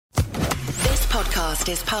podcast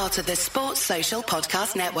is part of the Sports Social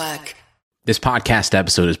Podcast Network. This podcast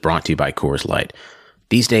episode is brought to you by Coors Light.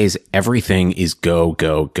 These days, everything is go,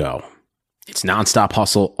 go, go. It's nonstop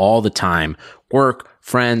hustle all the time. Work,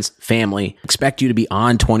 friends, family expect you to be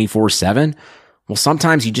on 24/7. Well,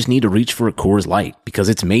 sometimes you just need to reach for a Coors Light because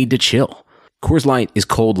it's made to chill. Coors Light is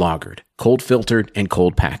cold lagered, cold filtered, and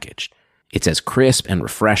cold packaged. It's as crisp and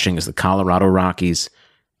refreshing as the Colorado Rockies.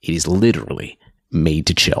 It is literally made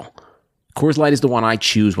to chill. Coors Light is the one I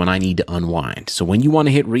choose when I need to unwind. So when you want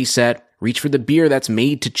to hit reset, reach for the beer that's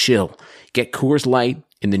made to chill. Get Coors Light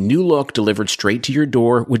in the new look delivered straight to your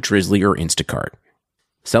door with Drizzly or Instacart.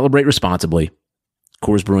 Celebrate responsibly.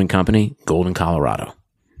 Coors Brewing Company, Golden, Colorado.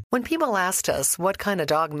 When people asked us what kind of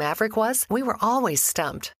dog Maverick was, we were always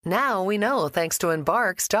stumped. Now we know thanks to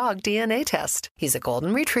Embark's dog DNA test. He's a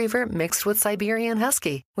golden retriever mixed with Siberian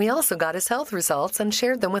Husky. We also got his health results and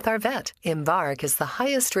shared them with our vet. Embark is the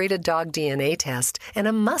highest rated dog DNA test and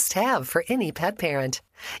a must-have for any pet parent.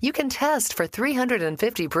 You can test for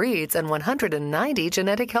 350 breeds and 190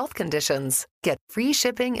 genetic health conditions. Get free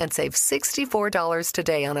shipping and save $64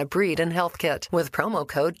 today on a breed and health kit with promo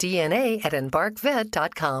code DNA at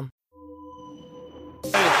embarkvet.com.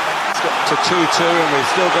 It's got to 2-2 and we've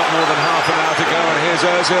still got more than half an hour to go, and here's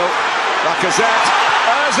Ozil. Lacazette.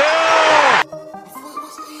 Ozil!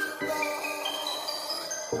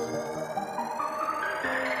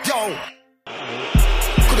 Yo!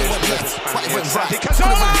 But it went right. Could have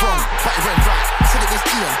went wrong, but it went right. Said it was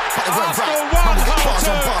Ian, but it went right. Man, we get bars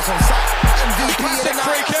on sight. MVP of the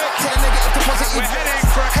night. Tell a negative to positive. We're heading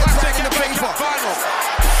for a classic in the Big Cup final.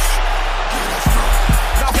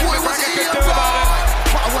 Nothing the Braga could do about it.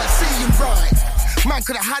 But I weren't seeing right. Man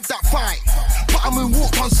could have had that fight, but I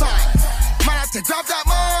moonwalked on sight. Man had to grab that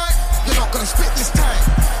mic. You're not gonna spit this time.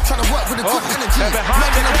 Trying to work with a good energy. Not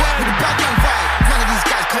gonna work with a bad man vibe. None of these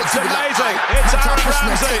guys can't do it like amazing. It's Aaron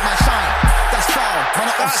Ramsey. That's foul.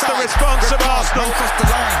 That's the response of Arsenal. Cross the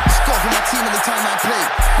line. Score for my team every time I play.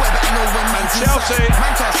 Well, better know when man's Chelsea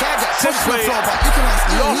simply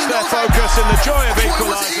lost their focus in the joy of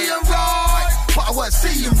equalising. But I weren't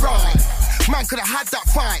seeing right. Man could have had that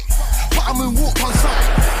fight, but I moonwalked on sight.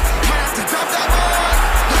 Man had to grab that mic.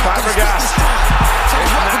 Fabregas. It's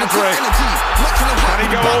Nasri. Can he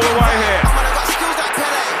go all the way here?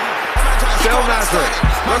 Still Nasri.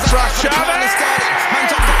 Looks like Xavi. Man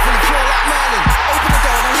jumped up from the floor like Merlin. Open the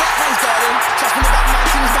door and let hands darling. Trust me, that man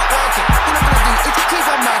team's not working. All I'm gonna do is keep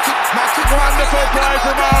on marking. Wonderful play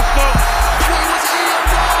from Arsenal.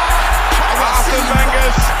 Arsene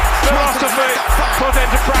Wenger's philosophy put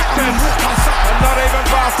into practice, and not even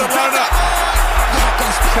Barcelona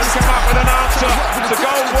can come up with an answer to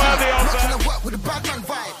goal worthy of them.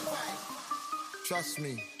 Trust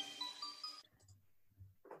me.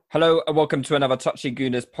 Hello and welcome to another Touchy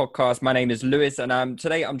Gooners podcast. My name is Lewis, and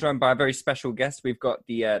today I'm joined by a very special guest. We've got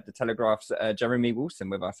the Telegraph's Jeremy Wilson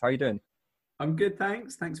with us. How are you doing? I'm good,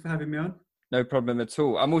 thanks. Thanks for having me on. No problem at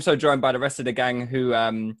all. I'm also joined by the rest of the gang who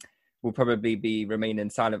will probably be remaining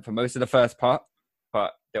silent for most of the first part,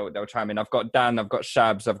 but they'll chime in. I've got Dan, I've got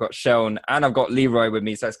Shabs, I've got Sean, and I've got Leroy with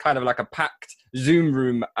me. So it's kind of like a packed Zoom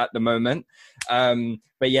room at the moment.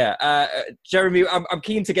 But yeah, Jeremy, I'm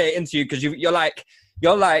keen to get into you because you're like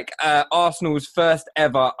Arsenal's first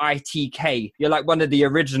ever ITK. You're like one of the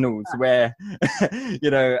originals where,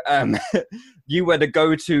 you were the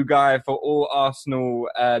go-to guy for all Arsenal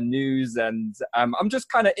news. And I'm just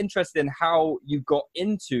kind of interested in how you got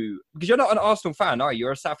into, because you're not an Arsenal fan, are you?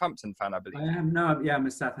 You're a Southampton fan, I believe. I am. I'm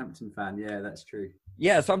a Southampton fan. Yeah, that's true.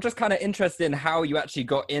 Yeah, so I'm just kind of interested in how you actually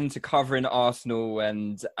got into covering Arsenal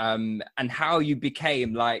and how you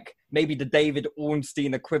became like maybe the David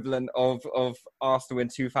Ornstein equivalent of Arsenal in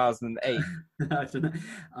 2008. I don't know.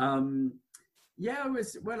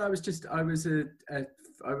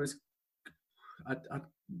 I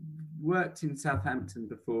worked in Southampton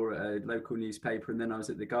before at a local newspaper, and then I was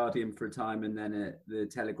at The Guardian for a time, and then at the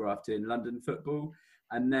Telegraph doing London football,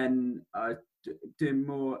 and then doing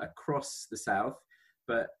more across the south.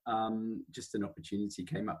 But just an opportunity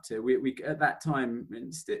came up to we at that time,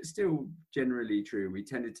 and still generally true, we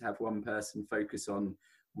tended to have one person focus on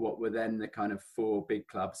what were then the kind of four big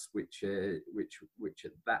clubs, which at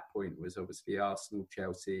that point was obviously Arsenal,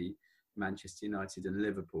 Chelsea, Manchester United and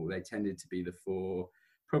Liverpool. They tended to be the four,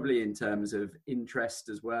 probably in terms of interest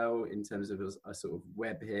as well, in terms of a sort of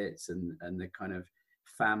web hits and the kind of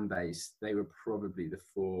fan base. They were probably the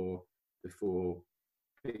four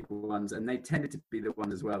big ones, and they tended to be the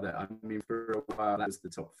ones as well that, I mean, for a while that was the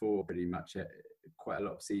top four pretty much at quite a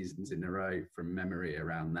lot of seasons in a row from memory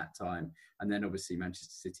around that time. And then obviously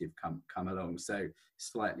Manchester City have come along, so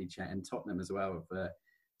slightly and Tottenham as well have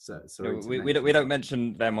So we don't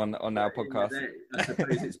mention them on our podcast. I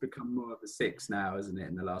suppose it's become more of a six now, isn't it,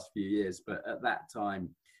 in the last few years? But at that time,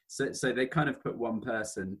 so they kind of put one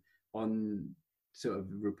person on sort of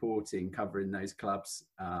reporting, covering those clubs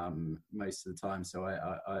most of the time. So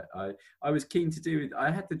I was keen to do. I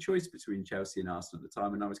had the choice between Chelsea and Arsenal at the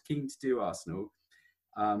time, and I was keen to do Arsenal.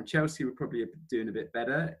 Chelsea were probably doing a bit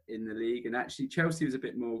better in the league, and actually Chelsea was a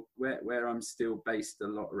bit more where I'm still based a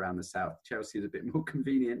lot around the south. Chelsea is a bit more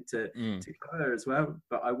convenient to cover as well.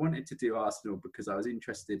 But I wanted to do Arsenal because I was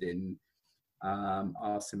interested in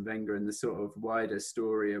Arsene Wenger and the sort of wider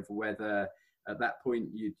story of whether at that point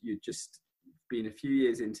you'd just been a few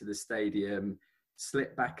years into the stadium,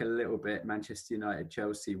 slipped back a little bit. Manchester United,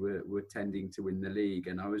 Chelsea were tending to win the league,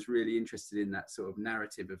 and I was really interested in that sort of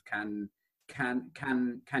narrative of can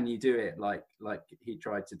you do it like he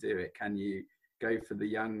tried to do it? Can you go for the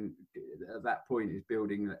young? At that point, is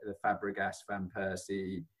building the Fabregas, Van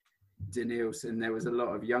Persie, Denilson. There was a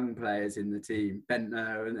lot of young players in the team.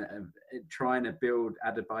 Bentner and trying to build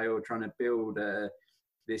Adebayor, trying to build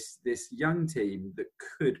this young team that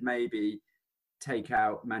could maybe take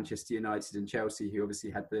out Manchester United and Chelsea, who obviously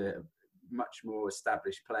had the much more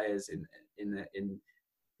established players in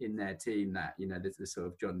their team. That, you know, there's the sort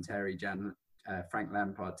of John Terry, Frank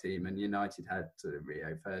Lampard team, and United had sort of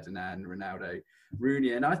Rio Ferdinand, Ronaldo,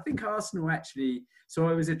 Rooney, and I think Arsenal actually. So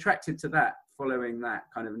I was attracted to that, following that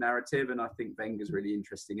kind of narrative, and I think Wenger's really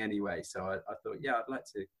interesting anyway. So I thought, yeah, I'd like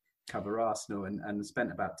to cover Arsenal, and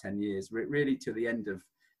spent about 10 years, really to the end of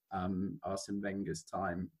Arsene Wenger's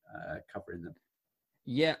time covering them.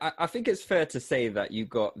 Yeah, I think it's fair to say that you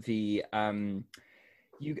got the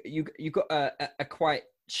you got a quite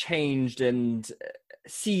changed and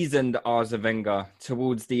seasoned Arsene Wenger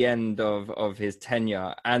towards the end of his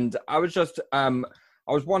tenure, and I was just I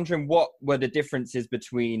was wondering what were the differences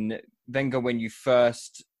between Wenger when you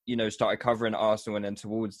first started covering Arsenal and then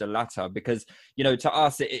towards the latter, because to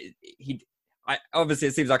us obviously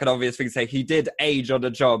it seems like an obvious thing to say, he did age on the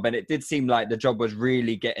job, and it did seem like the job was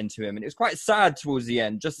really getting to him, and it was quite sad towards the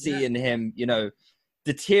end, just seeing him,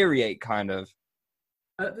 deteriorate kind of.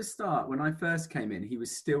 At the start, when I first came in, he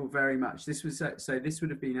was still very much, this would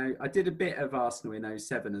have been, I did a bit of Arsenal in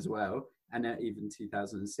 2007 as well, and even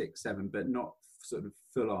 2006-07, but not sort of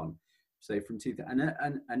full on. So from 2000,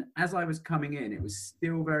 and as I was coming in, it was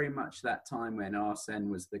still very much that time when Arsene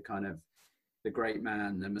was the kind of the great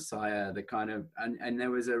man, the Messiah, the kind of, and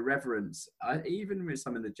there was a reverence, even with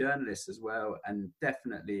some of the journalists as well, and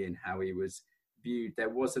definitely in how he was viewed. There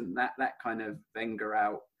wasn't that kind of Wenger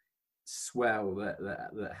out swell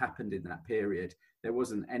that happened in that period. There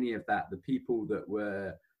wasn't any of that. The people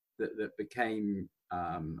that became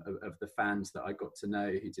of the fans that I got to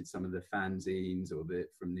know, who did some of the fanzines or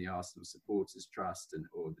from the Arsenal Supporters Trust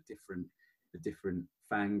or the different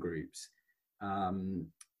fan groups.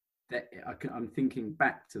 I'm thinking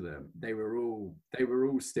back to them. They were all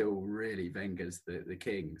still really Wenger's the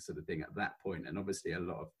king sort of thing at that point, and obviously a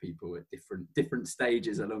lot of people at different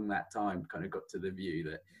stages along that time kind of got to the view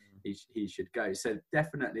that he should go. So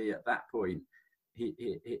definitely at that point,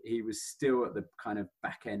 he was still at the kind of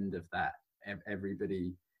back end of that.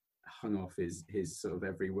 Everybody hung off his sort of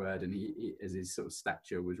every word, and he as his sort of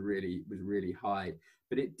stature was really high.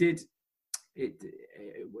 But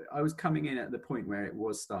I was coming in at the point where it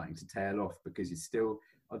was starting to tail off, because it's still,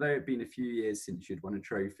 although it'd been a few years since you'd won a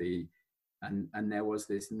trophy, and there was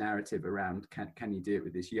this narrative around can you do it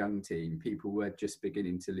with this young team, people were just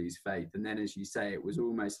beginning to lose faith. And then, as you say, it was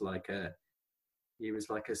almost like he was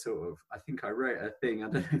like a sort of, I think I wrote a thing, I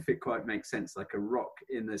don't know if it quite makes sense, like a rock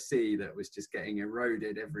in the sea that was just getting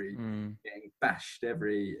eroded getting bashed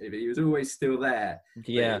he was always still there.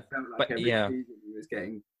 Yeah. It felt like every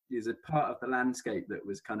season he was a part of the landscape that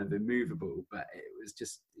was kind of immovable, but it was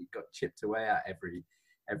just, it got chipped away at every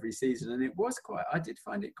season. And I did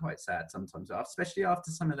find it quite sad sometimes, especially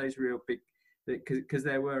after some of those real big, because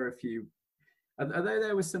there were a few, although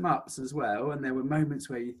there were some ups as well, and there were moments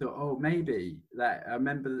where you thought, oh, maybe that. I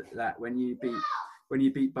remember that when you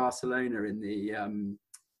beat Barcelona in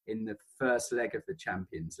the first leg of the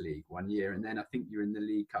Champions League one year, and then I think you were in the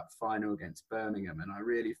League Cup final against Birmingham, and I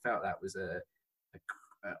really felt that was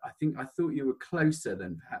I thought you were closer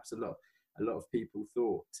than perhaps a lot of people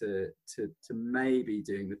thought to maybe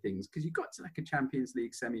doing the things, because you got to like a Champions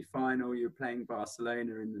League semi-final, you were playing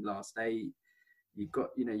Barcelona in the last 8, you got,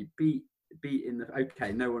 you beat in the,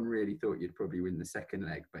 okay, no one really thought you'd probably win the second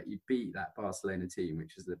leg, but you beat that Barcelona team,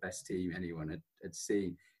 which was the best team anyone had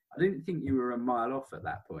seen. I didn't think you were a mile off at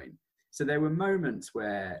that point. So there were moments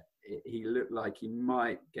where he looked like he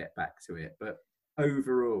might get back to it, but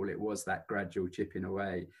overall, it was that gradual chipping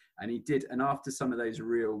away. And he did, and after some of those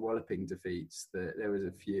real walloping defeats, there was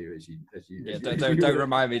a few, don't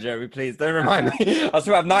remind me, Jeremy, please. Don't remind me. I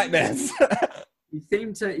still have nightmares. You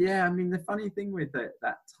seem to, I mean, the funny thing with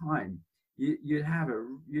that time, you'd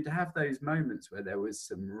have those moments where there was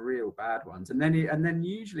some real bad ones, and then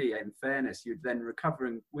usually, in fairness, you'd then recover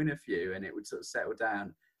and win a few, and it would sort of settle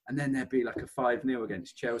down, and then there'd be like a 5-0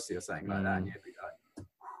 against Chelsea or something like that, and you'd be like,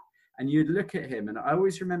 and you'd look at him, and I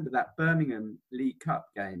always remember that Birmingham League Cup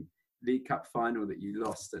final that you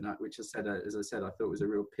lost, and which as I said, I thought was a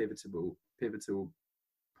real pivotal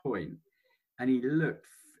point. And he looked,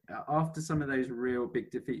 after some of those real big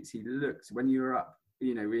defeats, he looked, when you were up,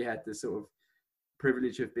 we had the sort of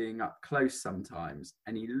privilege of being up close sometimes,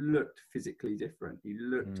 and he looked physically different. He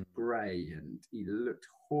looked grey, and he looked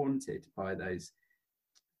haunted by those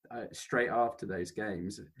straight after those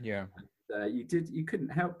games. Yeah. You couldn't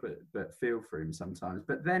help but feel for him sometimes.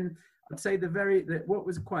 But then I'd say what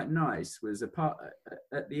was quite nice was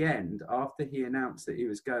at the end, after he announced that he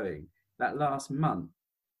was going, that last month,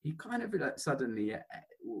 he kind of suddenly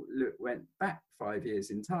went back 5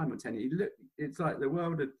 years in time or 10. It's like the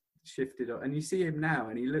world had shifted, and you see him now,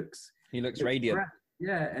 and he looks radiant.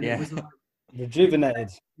 It was like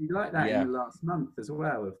rejuvenated. You like that in the last month as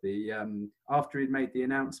well, of the after he'd made the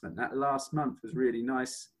announcement. That last month was really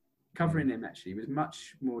nice. Covering him, actually, was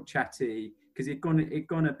much more chatty, because he'd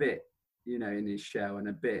gone a bit, in his shell, and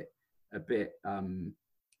a bit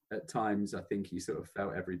at times. I think he sort of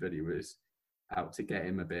felt everybody was out to get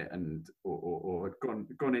him a bit, and or had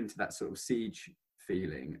gone into that sort of siege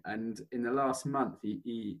feeling. And in the last month,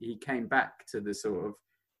 he came back to the sort of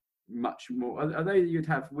much more. Although you'd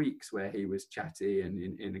have weeks where he was chatty and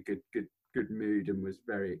in a good mood and was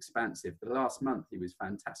very expansive, the last month he was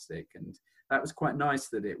fantastic, and that was quite nice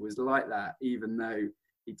that it was like that, even though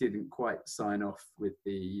he didn't quite sign off with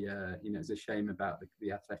the it's a shame about the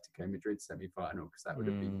Atletico Madrid semi-final, because that would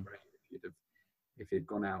have been great if he'd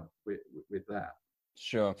gone out with that.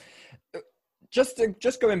 Sure. Just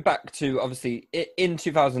going back to, obviously in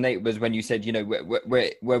 2008 was when you said,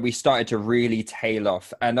 where we started to really tail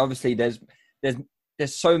off, and obviously there's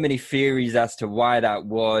so many theories as to why that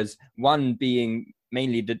was. One being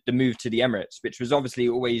mainly the move to the Emirates, which was obviously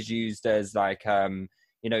always used as like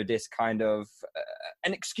this kind of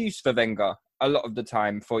an excuse for Wenger a lot of the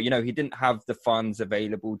time for, he didn't have the funds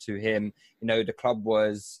available to him. The club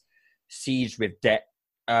was sieged with debt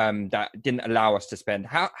that didn't allow us to spend.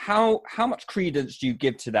 How much credence do you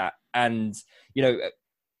give to that? And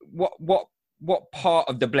what part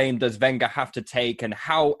of the blame does Wenger have to take, and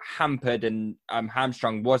how hampered and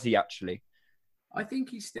hamstrung was he actually? I think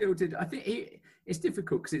he still did. I think it's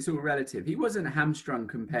difficult because it's all relative. He wasn't hamstrung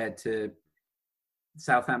compared to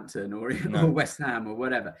Southampton or West Ham or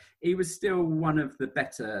whatever. He was still one of the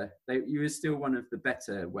better. He was still one of the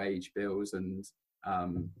better wage bills and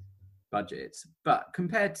budgets. But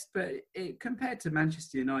compared to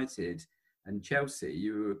Manchester United and Chelsea,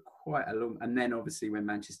 you were quite a long. And then obviously when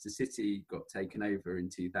Manchester City got taken over in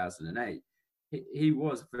 2008, he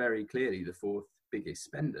was very clearly the fourth biggest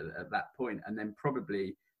spender at that point. And then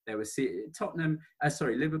probably there was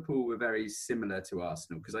Liverpool were very similar to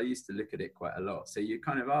Arsenal, because I used to look at it quite a lot. So you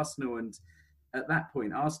kind of Arsenal, and at that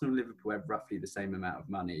point, Arsenal and Liverpool have roughly the same amount of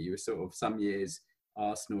money. You were sort of, some years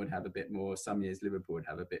Arsenal would have a bit more, some years Liverpool would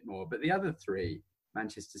have a bit more. But the other three,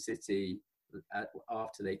 Manchester City,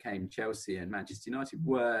 after they came, Chelsea and Manchester United,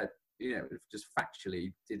 were, just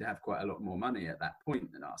factually did have quite a lot more money at that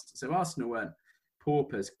point than Arsenal. So Arsenal weren't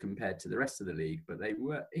paupers compared to the rest of the league, but they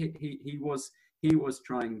were. He was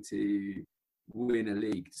trying to win a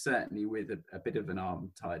league, certainly with a bit of an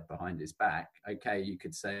arm tied behind his back. Okay, you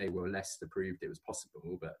could say, well, Leicester proved it was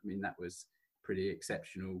possible, but I mean that was pretty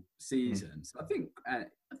exceptional season. So I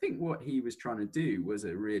think what he was trying to do was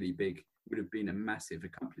would have been a massive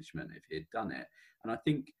accomplishment if he had done it. And I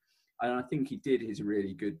think he did his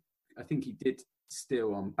really good. I think he did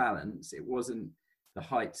still, on balance. It wasn't the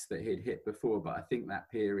heights that he'd hit before, but I think that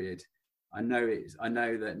period, I know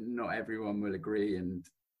that not everyone will agree, and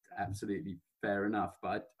absolutely fair enough,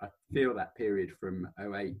 but I feel that period from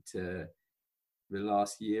 2008 to the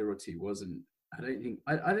last year or two wasn't. I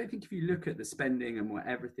don't think if you look at the spending and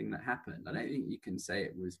everything that happened, I don't think you can say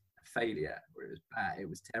it was a failure or it was bad. It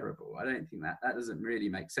was terrible. I don't think that doesn't really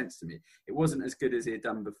make sense to me. It wasn't as good as he had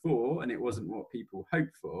done before, and it wasn't what people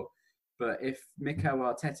hoped for. But if Mikel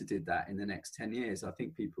Arteta did that in the next 10 years, I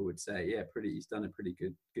think people would say, yeah, he's done a pretty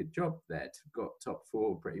good job there. Got top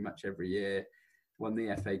four pretty much every year, won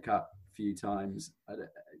the FA Cup a few times,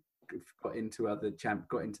 got into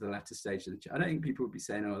the latter stage of the. I don't think people would be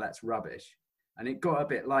saying, oh, that's rubbish. And it got a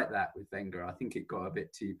bit like that with Wenger. I think it got a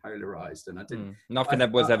bit too polarised, and I didn't.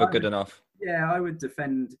 Nothing was ever good enough. Yeah, I would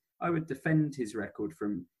defend his record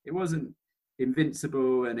from. It wasn't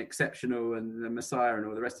invincible and exceptional and the Messiah and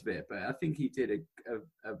all the rest of it, but I think he did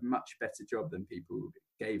a much better job than people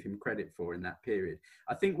gave him credit for in that period.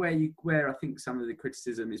 I think where I think some of the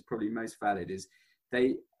criticism is probably most valid is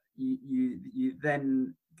you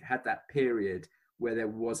then had that period where there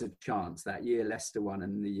was a chance. That year Leicester won,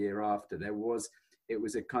 and the year after it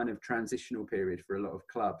was a kind of transitional period for a lot of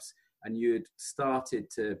clubs, and you'd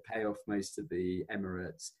started to pay off most of the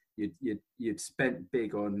Emirates. You'd spent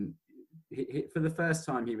big on. For the first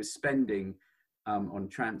time, he was spending on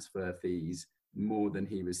transfer fees more than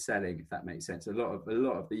he was selling, if that makes sense. A lot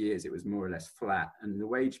of the years it was more or less flat, and the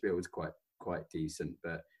wage bill was quite decent,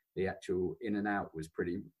 but the actual in and out was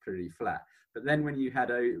pretty flat. But then when you had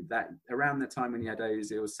that around the time when you had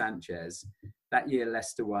Ozil, Sanchez, that year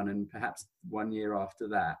Leicester won, and perhaps 1 year after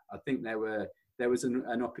that, I think there was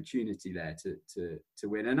an opportunity there to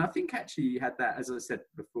win. And I think actually you had that, as I said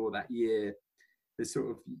before, that year.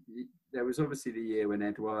 There was obviously the year when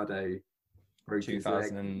Eduardo broke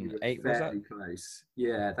 2008, was that? Close.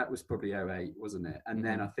 Yeah, that was probably 2008, wasn't it? And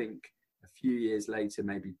then I think a few years later,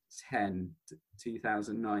 maybe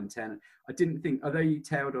 2009, 10. I didn't think, although you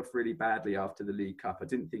tailed off really badly after the League Cup, I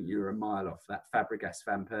didn't think you were a mile off that Fabregas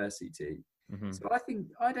Van Persie team. So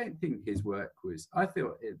I don't think his work was. I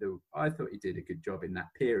thought he did a good job in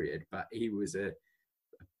that period, but he was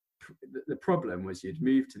the problem was you'd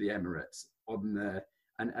moved to the Emirates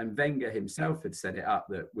and Wenger himself had set it up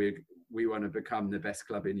that we want to become the best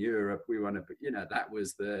club in Europe. We want to, that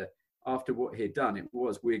was after what he'd done,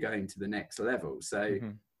 we're going to the next level. So,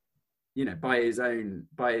 by his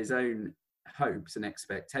own hopes and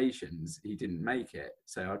expectations, he didn't make it.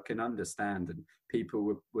 So I can understand, and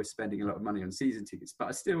people were spending a lot of money on season tickets, but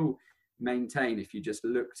I still maintain if you just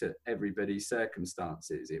looked at everybody's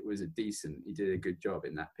circumstances, he did a good job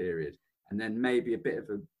in that period. And then maybe a bit of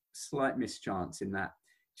a slight mischance in that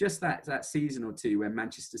season or two when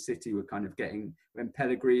Manchester City were kind of when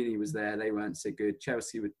Pellegrini was there, they weren't so good.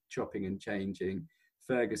 Chelsea were chopping and changing.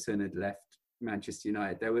 Ferguson had left Manchester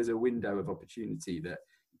United. There was a window of opportunity that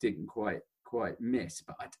didn't quite miss,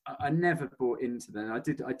 but I never bought into them. I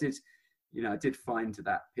did find to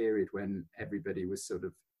that period when everybody was sort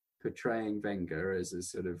of portraying Wenger as a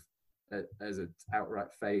sort of as an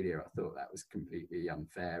outright failure. I thought that was completely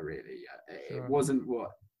unfair, really. It wasn't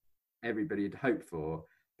what everybody had hoped for,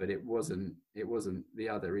 but it wasn't the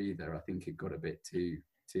other either. I think it got a bit too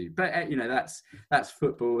but that's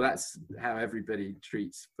football. That's how everybody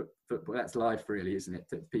treats football. That's life, really, isn't it?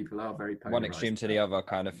 That people are very polarized. One extreme to the other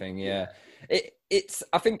kind of thing. Yeah. It's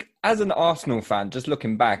I think as an Arsenal fan, just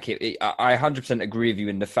looking back, I 100% agree with you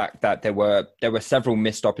in the fact that there were several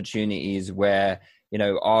missed opportunities where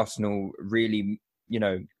Arsenal really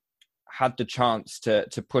had the chance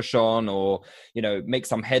to push on or make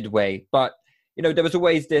some headway, but there was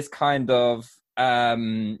always this kind of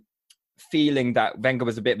feeling that Wenger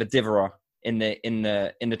was a bit of a diverer in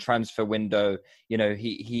the transfer window.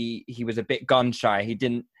 He was a bit gun shy. He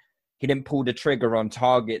didn't pull the trigger on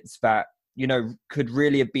targets that could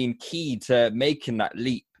really have been key to making that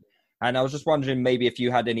leap. And I was just wondering maybe if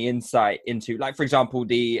you had any insight into, like, for example,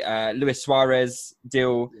 the Luis Suarez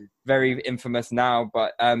deal, very infamous now,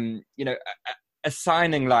 but a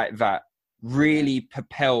signing like that really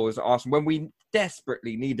propels Arsenal when we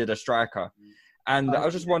desperately needed a striker. And I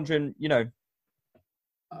was just wondering,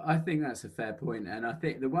 I think that's a fair point, and I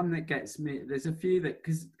think the one that gets me, there's a few that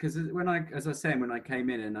because when I came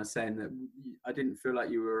in and I was saying that I didn't feel like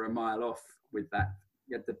you were a mile off with that.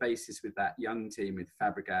 You had the basis with that young team with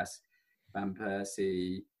Fabregas, Van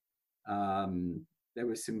Persie. There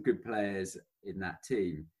were some good players in that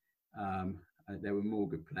team. There were more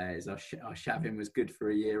good players. Xavi was good for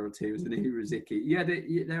a year or two, wasn't he?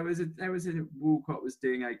 Rosicky. There was a Walcott was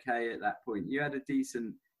doing okay at that point. You had a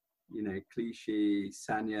decent, Clichy,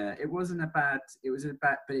 Sagna. It wasn't a bad. It was a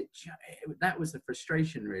bad, but that was the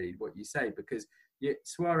frustration, really, what you say, because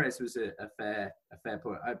Suarez was a fair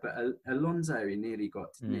point. But Alonso, he nearly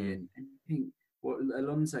got near, and you think what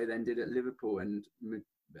Alonso then did at Liverpool and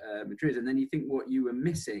Madrid, and then you think what you were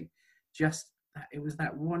missing, just. It was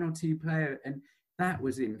that one or two player, and that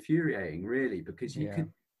was infuriating, really, because you could.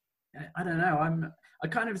 I don't know. I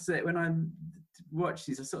kind of say when I watch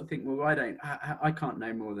these, I sort of think, well, I can't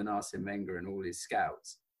know more than Arsene Wenger and all his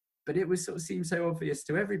scouts, but it was sort of seemed so obvious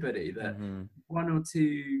to everybody that one or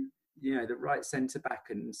two, the right centre back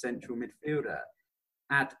and central midfielder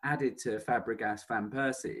added to Fabregas, Van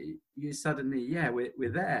Persie, you suddenly,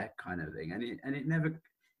 we're there kind of thing, and it never.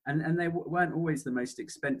 and they weren't always the most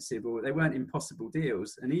expensive, or they weren't impossible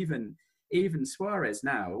deals. And even Suarez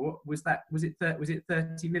now, what was that? Was it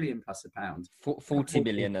 30 million plus a pound? 40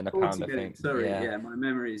 million and a pound, I think. Sorry, yeah, my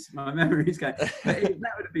memory's going.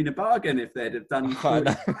 That would have been a bargain if they'd have done 40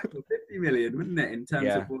 or 50 million, wouldn't it? In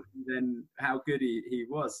terms of then how good he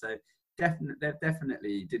was. So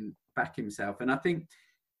definitely didn't back himself. And I think,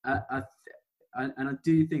 I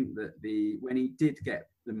do think that when he did get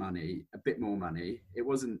the money, a bit more money, it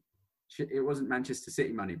wasn't Manchester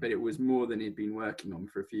City money, but it was more than he'd been working on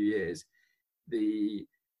for a few years. The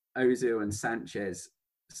Ozil and Sanchez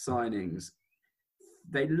signings,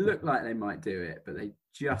 they looked like they might do it, but they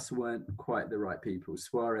just weren't quite the right people.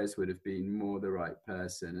 Suarez would have been more the right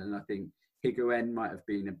person, and I think Higuain might have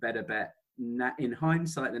been a better bet in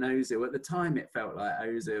hindsight than Ozil. At the time, it felt like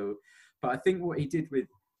Ozil, but I think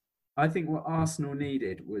what Arsenal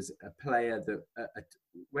needed was a player that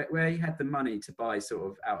where he had the money to buy sort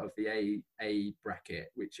of out of the A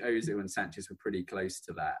bracket, which Ozil and Sanchez were pretty close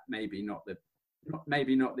to that. Maybe not the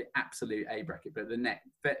absolute A bracket, but the net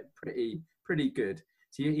pretty good.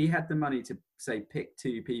 So he had the money to say pick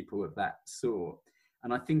two people of that sort,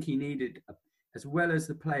 and I think he needed, as well as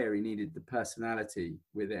the player, he needed the personality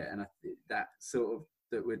with it, and that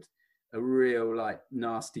would a real like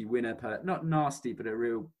nasty winner, not nasty, but a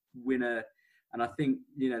real winner. And I think,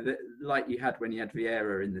 that like you had when you had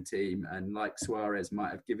Vieira in the team, and like Suarez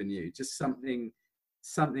might have given you, just something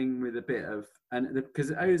with a bit of, and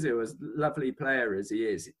because Ozil, as lovely player as he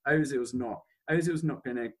is, Ozil's not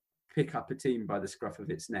going to pick up a team by the scruff of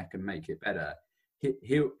its neck and make it better.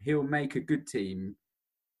 He'll make a good team.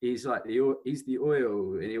 He's like he's the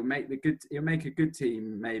oil, and he'll make a good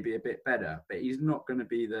team maybe a bit better, but he's not going to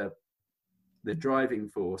be the driving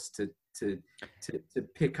force to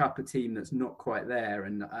pick up a team that's not quite there.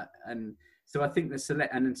 And so I think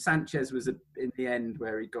and Sanchez was in the end,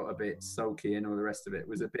 where he got a bit sulky and all the rest of it,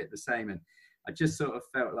 was a bit the same. And I just sort of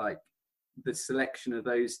felt like the selection of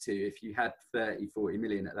those two, if you had 30-40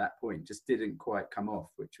 million at that point, just didn't quite come off,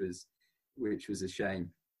 which was a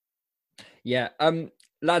shame. Yeah.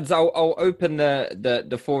 Lads, I'll open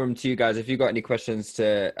the forum to you guys. If you've got any questions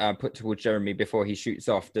to put towards Jeremy before he shoots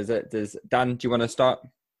off, does Dan, do you want to start?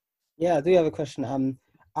 Yeah, I do have a question.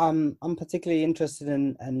 I'm particularly interested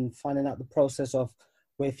in finding out the process of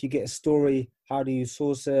where, if you get a story, how do you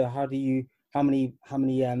source it? How many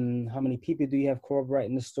people do you have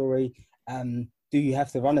corroborating the story? Do you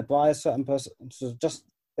have to run it by a certain person? So just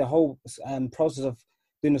the whole process of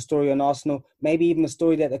doing a story on Arsenal, maybe even a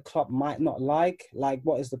story that the club might not like. Like,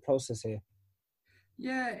 what is the process here?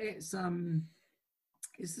 Yeah, it's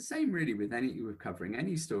the same really with covering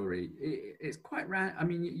any story. It's quite rare. I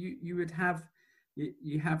mean, you would have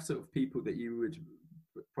sort of people that you would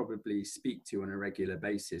probably speak to on a regular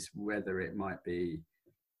basis, whether it might be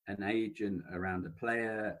an agent around a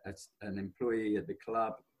player, an employee at the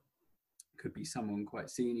club, could be someone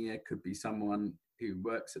quite senior, could be someone who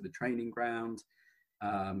works at the training ground,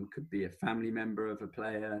 could be a family member of a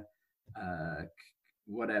player,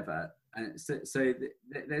 whatever. And so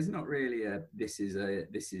there's not really this is a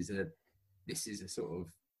sort of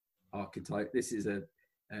archetype. This is a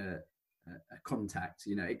contact.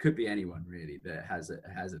 It could be anyone really that has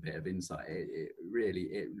a bit of insight. It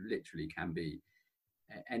literally can be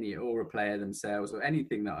any, or a player themselves, or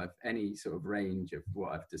anything any sort of range of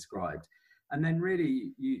what I've described. And then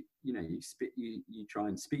really you try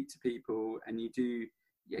and speak to people, and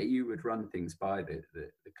you would run things by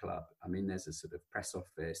the club. I mean, there's a sort of press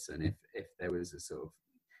office, and if there was a sort of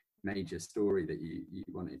major story that you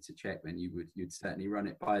wanted to check, then you'd certainly run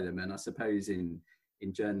it by them. And I suppose in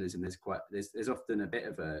journalism, there's often a bit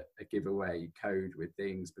of a giveaway code with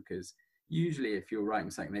things, because usually if you're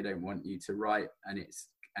writing something they don't want you to write, and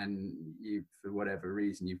you, for whatever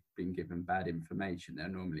reason, you've been given bad information, they'll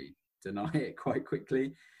normally deny it quite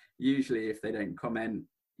quickly. Usually if they don't comment,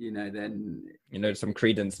 then some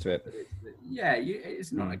credence to it. Yeah,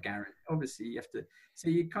 it's not a guarantee. Obviously you have to, so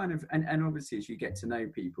you kind of, and obviously as you get to know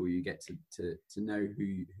people, you get to know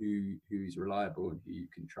who's reliable and who you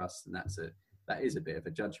can trust, and that is a bit of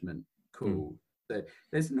a judgment call. So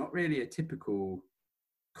there's not really a typical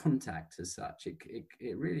contact as such.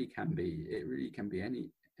 It really can be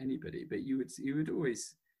anybody, but you'd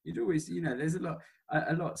always, there's a lot,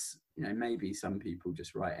 maybe some people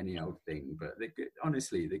just write any old thing, but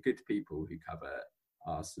honestly, the good people who cover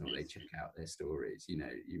Arsenal, they check out their stories.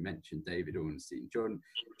 You mentioned David Ornstein,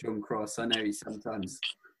 John Cross. I know he sometimes,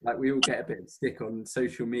 like, we all get a bit of stick on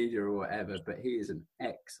social media or whatever, but he is an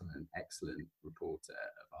excellent reporter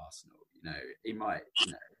of Arsenal. He might,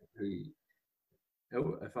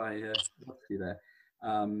 if I lost you there.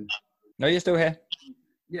 No, you're still here.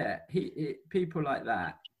 people like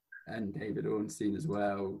that, and David Ornstein as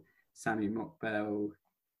well, Sammy Mockbell,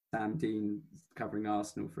 Sam Dean covering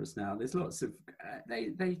Arsenal for us now. There's lots of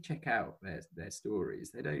they check out their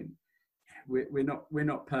stories. They don't. We're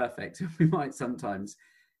not perfect. We might sometimes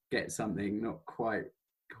get something not quite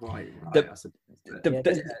right. I suppose.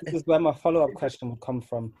 This is where my follow-up question would come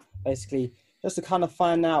from. Basically, just to kind of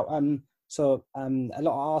find out. So a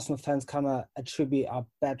lot of Arsenal fans kind of attribute our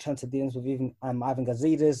bad transfer dealings with even Ivan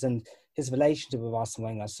Gazidis and his relationship with Arsene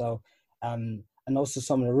Wenger. So and also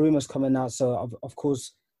some of the rumours coming out. So of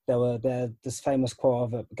course there this famous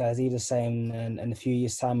quote of Gazidis saying, in a few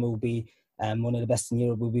years' time we'll be one of the best in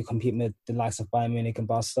Europe. We'll be competing with the likes of Bayern Munich and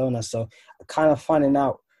Barcelona. So kind of finding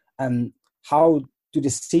out how do the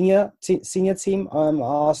senior team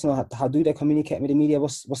Arsenal, how do they communicate with the media?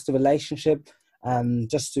 What's the relationship?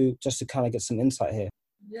 Just to kind of get some insight here.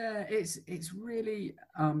 Yeah, it's really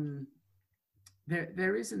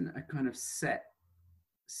there isn't a kind of set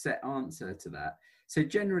answer to that. So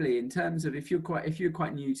generally, in terms of if you're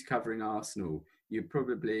quite new to covering Arsenal, you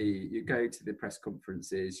go to the press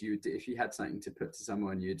conferences. If you had something to put to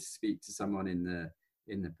someone, you'd speak to someone in the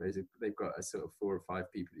they've got a sort of 4 or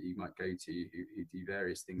 5 people that you might go to who do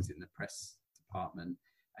various things in the press department,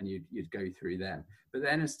 and you'd go through them. But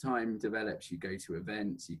then as time develops, you go to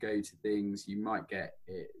events, you go to things, you might get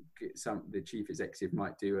the chief executive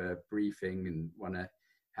might do a briefing and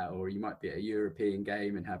or you might be at a European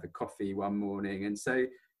game and have a coffee one morning. And so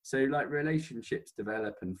like relationships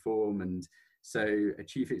develop and form. And so a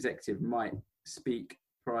chief executive might speak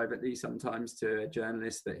privately sometimes to a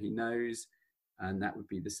journalist that he knows, and that would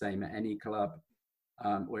be the same at any club.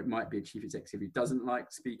 Or it might be a chief executive who doesn't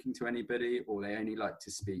like speaking to anybody, or they only like to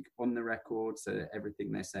speak on the record so that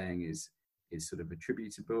everything they're saying is sort of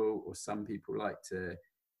attributable. Or some people like to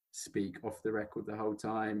speak off the record the whole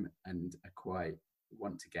time and are quite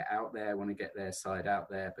want to get out there, want to get their side out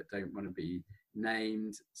there, but don't want to be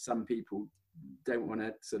named. Some people don't want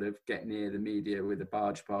to sort of get near the media with a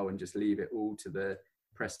barge pole and just leave it all to the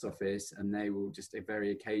press office, and they will just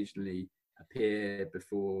very occasionally appear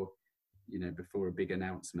before a big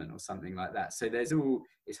announcement or something like that. So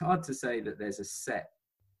it's hard to say that there's a set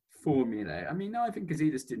formula. I mean, I think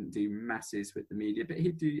Gazidis didn't do masses with the media, but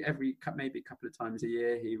he'd do maybe a couple of times a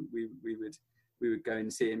year. We would go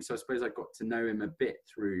and see him. So I suppose I got to know him a bit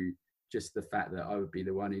through just the fact that I would be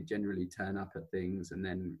the one who'd generally turn up at things, and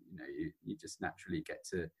then you just naturally get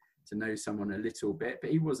to know someone a little bit. But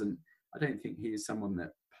I don't think he is someone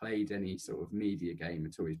that played any sort of media game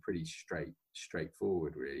at all. He's pretty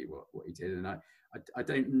straightforward, really, what he did. And I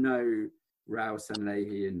don't know Raul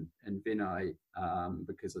Sanllehi and Vinay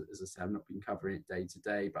because, as I say, I've not been covering it day to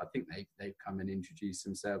day, but I think they've come and introduced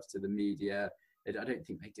themselves to the media. I don't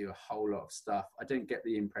think they do a whole lot of stuff. I don't get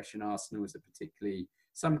the impression Arsenal is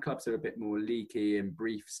some clubs are a bit more leaky and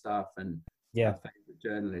brief stuff and favourite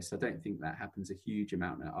journalists. I don't think that happens a huge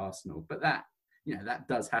amount at Arsenal, but that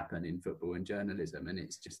does happen in football and journalism, and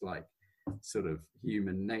it's just like sort of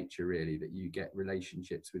human nature, really, that you get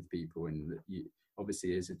relationships with people, and that you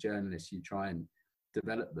obviously as a journalist you try and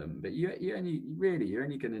develop them, but you're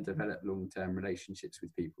only going to develop long-term relationships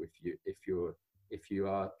with people if you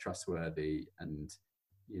are trustworthy and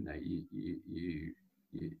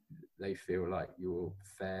they feel like you're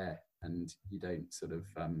fair and you don't sort of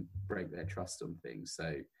break their trust on things.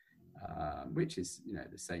 So which is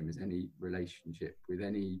the same as any relationship with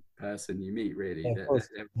any person you meet, really. They're always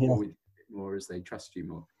a bit more as they trust you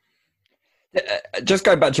more. Just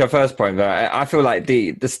going back to your first point there, I feel like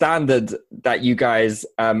the standard that you guys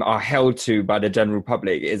are held to by the general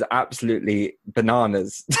public is absolutely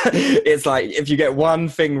bananas. It's like if you get one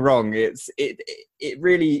thing wrong, it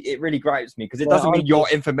really gripes me, because it doesn't mean your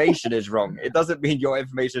information is wrong. It doesn't mean your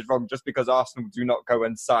information is wrong just because Arsenal do not go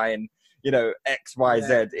and sign X, Y,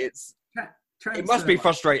 Z. It must be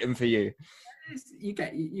frustrating for you.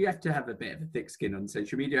 You have to have a bit of a thick skin on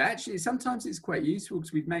social media. Actually, sometimes it's quite useful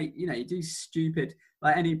because you do stupid,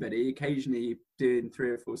 like anybody. Occasionally, doing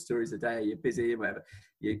 3 or 4 stories a day, you're busy, whatever.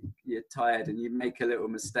 You're tired, and you make a little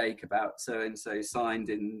mistake about so and so signed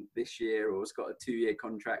in this year, or has got a 2-year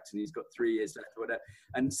contract and he's got 3 years left, or whatever.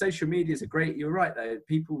 And social media is a great. You're right though.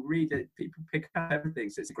 People read it. People pick up everything.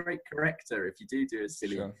 So it's a great corrector if you do a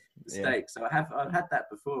silly mistake. So I've had that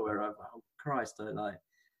before where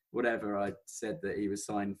whatever, I said that he was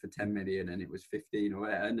signed for 10 million and it was 15 or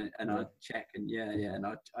whatever, and I check and and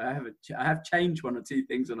I have changed 1 or 2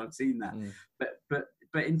 things and I've seen that.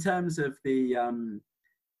 But in terms of the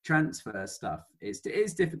transfer stuff, it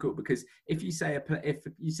is difficult, because if you say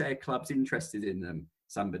a club's interested in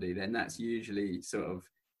somebody, then that's usually sort of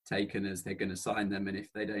taken as they're going to sign them, and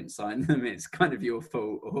if they don't sign them, it's kind of your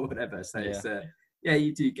fault or whatever. So it's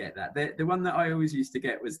you do get that. The one that I always used to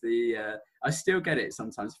get was I still get it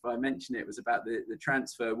sometimes if I mention it, was about the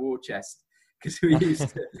transfer war chest, because we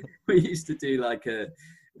used to do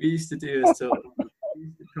a sort of, we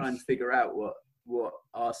used to try and figure out what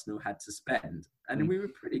Arsenal had to spend, and we were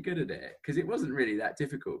pretty good at it because it wasn't really that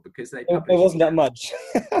difficult, because it wasn't that much.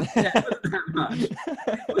 It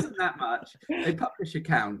wasn't that much. They publish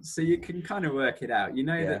accounts, so you can kind of work it out. You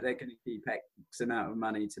know that they're going to keep X amount of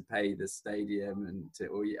money to pay the stadium,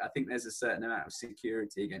 I think there's a certain amount of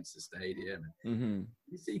security against the stadium. Mm-hmm.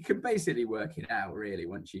 So you can basically work it out really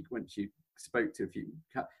once you spoke to a few,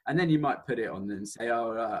 and then you might put it on and say,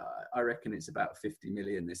 I reckon it's about 50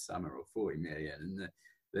 million this summer or 40 million, and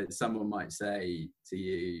that someone might say to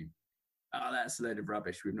you, that's a load of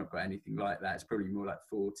rubbish, we've not got anything like that, it's probably more like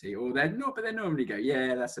 40, or they're not, but they normally go,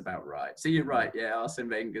 yeah, that's about right. So you're right, Arsene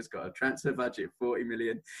Wenger's got a transfer budget of 40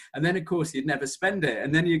 million, and then of course you'd never spend it,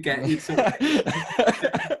 and then you get you get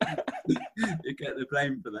the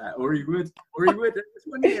blame for that, or he would. There's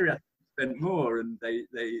one year spent more, and they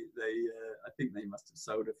I think they must have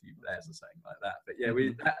sold a few players or something like that. But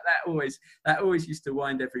that always used to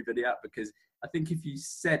wind everybody up, because I think if you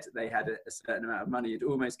said they had a certain amount of money, you'd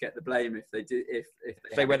almost get the blame if they did if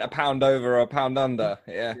they went a pound over or a pound under.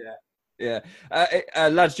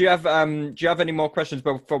 Lads, do you have any more questions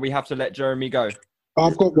before we have to let Jeremy go?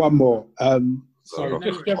 I've got one more.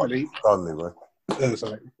 Just generally,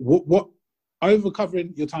 what over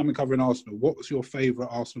covering your time in covering Arsenal, what was your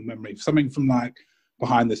favourite Arsenal memory? Something from like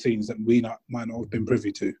behind the scenes that we might not have been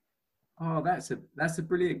privy to. Oh, that's a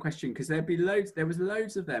brilliant question, because there was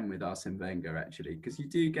loads of them with Arsene Wenger, actually, because you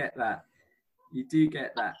do get that.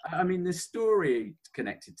 I mean, the story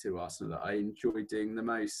connected to Arsenal that I enjoyed doing the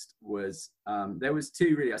most was there was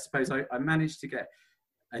two really. I suppose I managed to get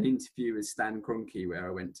an interview with Stan Kroenke, where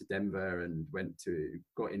I went to Denver and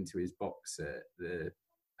got into his box at the.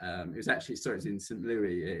 It was in St.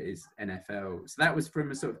 Louis, it is NFL. So that was from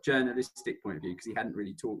a sort of journalistic point of view, because he hadn't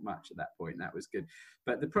really talked much at that point. That was good.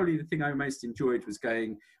 But probably the thing I most enjoyed was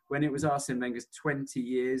going, when it was Arsene Wenger's 20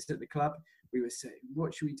 years at the club, we were saying,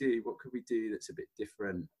 what should we do? What could we do that's a bit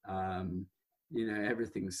different?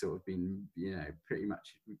 Everything's sort of been, pretty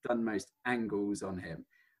much, we've done most angles on him.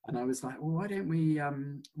 And I was like, well, why don't we,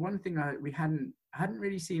 one thing we hadn't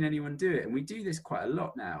really seen anyone do it. And we do this quite a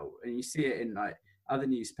lot now. And you see it in like, other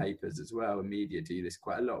newspapers as well, and media do this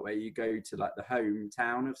quite a lot, where you go to like the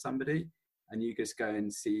hometown of somebody and you just go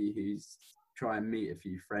and try and meet a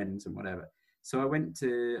few friends and whatever. So I went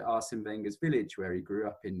to Arsene Wenger's village where he grew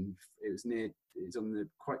up in. It was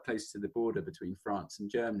quite close to the border between France and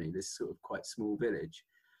Germany, this sort of quite small village.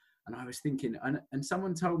 And I was thinking, and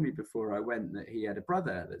someone told me before I went that he had a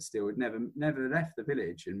brother that still had never left the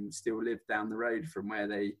village and still lived down the road from where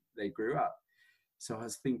they grew up. So I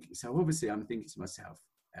was thinking, obviously I'm thinking to myself,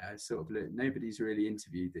 nobody's really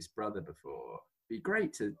interviewed this brother before. It'd be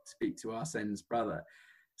great to speak to Arsene's brother.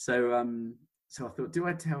 So I thought, do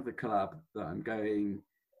I tell the club that I'm going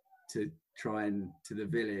to to the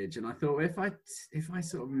village? And I thought, if I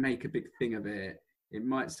sort of make a big thing of it, it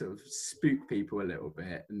might sort of spook people a little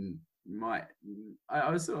bit, and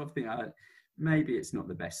I was sort of thinking, maybe it's not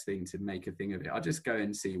the best thing to make a thing of it. I'll just go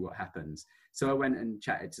and see what happens. So I went and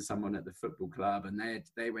chatted to someone at the football club, and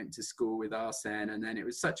they went to school with Arsene, and then it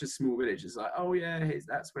was such a small village. It's like, oh yeah,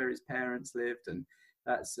 that's where his parents lived, and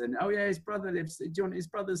oh yeah, his brother lives. Do you want his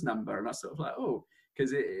brother's number? And I sort of like, oh,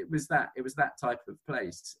 because it was that type of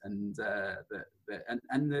place, and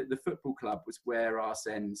the football club was where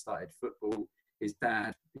Arsene started football. His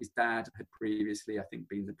dad had previously, I think,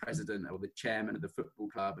 been the president or the chairman of the football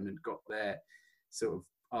club, and had got their sort of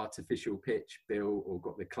artificial pitch built, or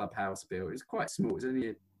got the clubhouse built. It was quite small. It was only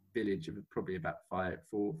a village of probably about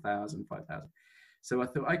 4,000, 5,000. So I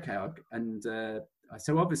thought, okay,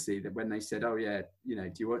 so obviously that when they said, oh yeah,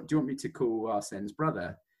 do you want me to call Arsene's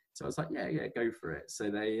brother? So I was like, yeah, go for it. So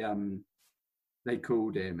they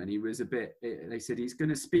called him, and he was they said he's going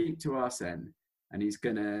to speak to Arsene, and he's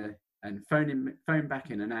going to phone back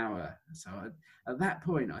in an hour. So at that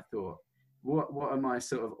point I thought, what are my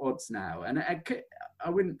sort of odds now? And I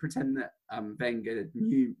wouldn't pretend that Wenger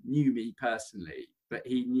knew me personally, but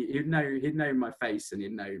he'd know my face and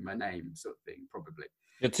he'd know my name, sort of thing, probably.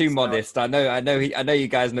 You're too modest. I know you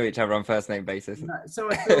guys know each other on first name basis. So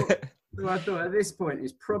I thought at this point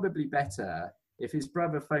it's probably better if his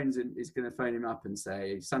brother is going to phone him up and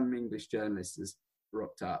say some English journalist has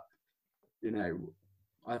rocked up.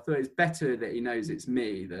 I thought it's better that he knows it's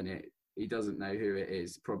me than he doesn't know who it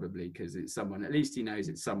is, probably, because it's someone, at least he knows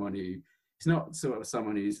it's someone it's not sort of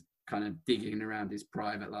someone who's kind of digging around his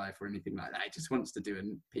private life or anything like that. He just wants to do a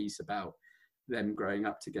piece about them growing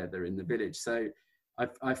up together in the village. So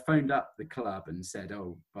I phoned up the club and said,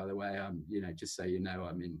 oh, by the way, just so you know,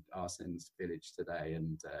 I'm in Arsene's village today,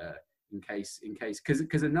 and in case,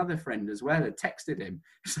 because another friend as well had texted him.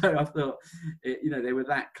 So I thought, they were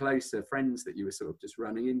that closer friends that you were sort of just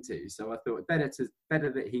running into. So I thought better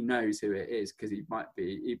that he knows who it is, because he might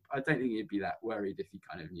be. I don't think he'd be that worried if he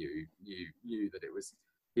kind of knew that it was.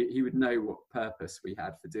 He would know what purpose we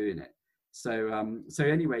had for doing it. So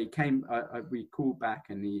anyway, he came. We called back,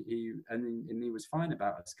 and he was fine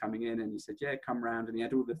about us coming in, and he said, "Yeah, come round." And he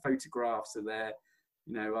had all the photographs of their,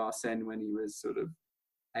 Arsene when he was sort of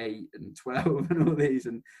 8 and 12, and all these,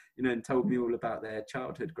 and and told me all about their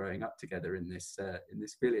childhood growing up together in this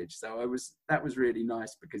village. So that was really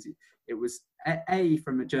nice, because it was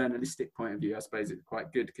from a journalistic point of view, I suppose it's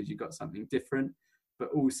quite good because you got something different, but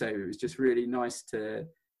also it was just really nice to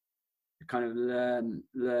kind of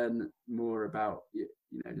learn more about,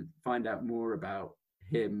 find out more about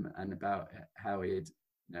him and about how it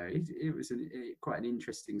was quite an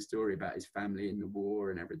interesting story about his family in the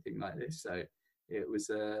war and everything like this. So it was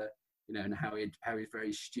and how he was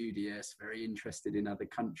very studious, very interested in other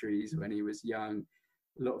countries when he was young.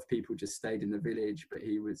 A lot of people just stayed in the village, but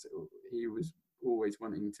he was always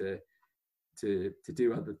wanting to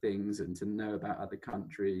do other things and to know about other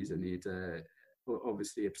countries, and he'd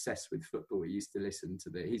obviously obsessed with football. He used to listen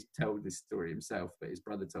to he's told this story himself, but his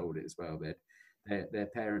brother told it as well, that their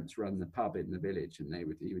parents run the pub in the village, and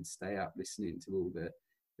he would stay up listening to all the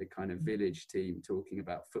kind of village team talking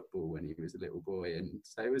about football when he was a little boy. And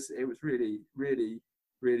so it was really, really,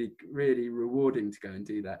 really, really rewarding to go and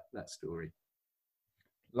do that story.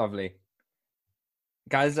 Lovely.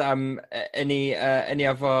 Guys, any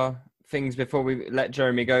other things before we let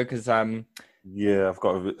Jeremy go? Because yeah, I've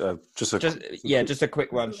got just a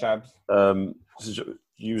quick one, Shabs.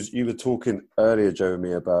 You were talking earlier,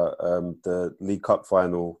 Jeremy, about the League Cup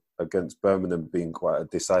final against Birmingham being quite a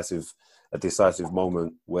decisive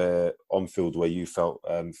moment where on field where you felt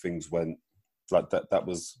things went like that. That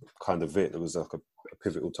was kind of it. It was like a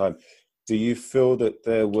pivotal time. Do you feel that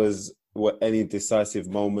there were any decisive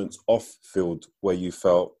moments off field where you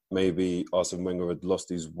felt maybe Arsene Wenger had lost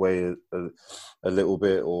his way a little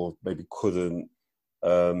bit, or maybe couldn't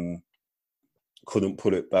put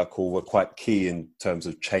it back, or were quite key in terms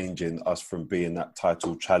of changing us from being that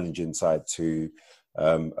title challenging side to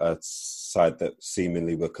a side that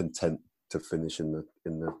seemingly were content to finish in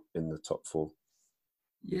the top four?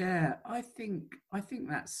 Yeah, I think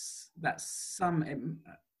that's some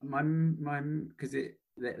because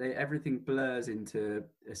everything blurs into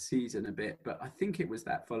a season a bit, but I think it was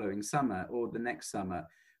that following summer or the next summer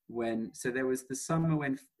there was the summer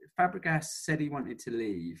when Fabregas said he wanted to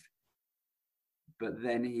leave, but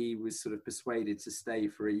then he was sort of persuaded to stay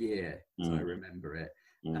for a year, as I remember it.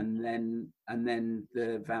 And then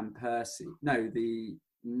the Van Persie, the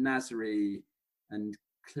Nasri and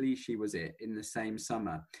Clichy was it in the same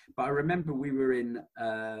summer. But I remember we were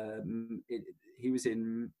he was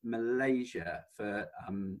in Malaysia for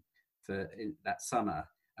that summer,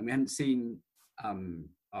 and we hadn't seen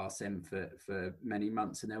Arsene for many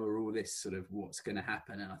months, and there were all this sort of what's going to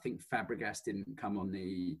happen. And I think Fabregas didn't come on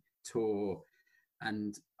the tour,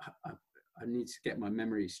 and I need to get my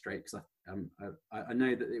memory straight, because I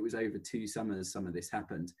know that it was over 2 summers some of this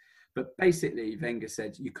happened. But basically, Wenger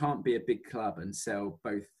said you can't be a big club and sell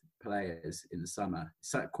both players in the summer.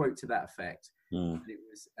 So a quote to that effect. And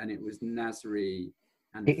it was Nasri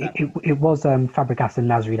and it was Fabregas and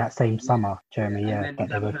Nasri that same summer, Jeremy. Yeah, and then they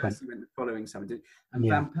Van both Persie went the following summer. And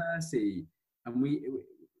Van Persie, and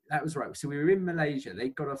that was right. So we were in Malaysia. They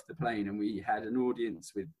got off the plane, and we had an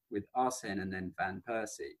audience with Arsene and then Van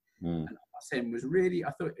Persie. And Arsene was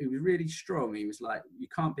I thought he was really strong. He was like, you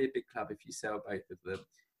can't be a big club if you sell both of them.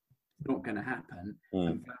 Not going to happen.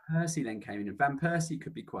 And Van Persie then came in, and Van Persie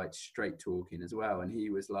could be quite straight talking as well, and he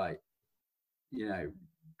was like,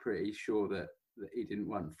 pretty sure that he didn't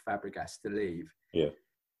want Fabregas to leave. Yeah.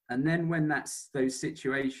 And then when those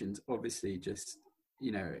situations, obviously, just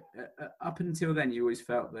up until then, you always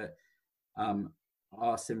felt that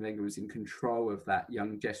Arsene Wenger was in control of that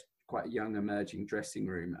quite young emerging dressing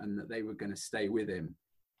room, and that they were going to stay with him.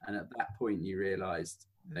 And at that point, you realised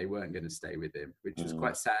they weren't going to stay with him, which was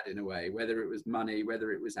quite sad in a way. Whether it was money,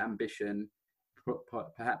 whether it was ambition,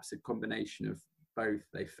 perhaps a combination of both,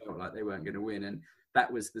 they felt like they weren't going to win. And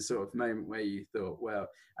that was the sort of moment where you thought, well,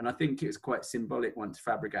 and I think it was quite symbolic once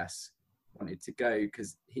Fabregas wanted to go,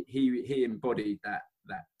 because he embodied that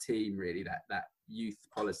team really, that youth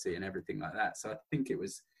policy and everything like that. So I think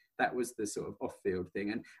that was the sort of off-field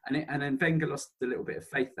thing. And then Wenger lost a little bit of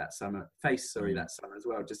faith that summer as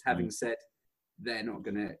well. Just having said I'm not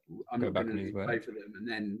going to lose both of them, and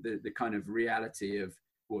then the kind of reality of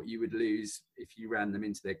what you would lose if you ran them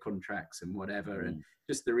into their contracts and whatever, and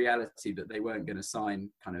just the reality that they weren't going to sign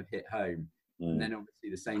kind of hit home. And then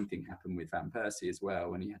obviously the same thing happened with Van Persie as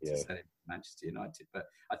well when he had to sell it to Manchester United. But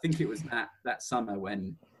I think it was that summer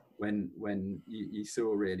when you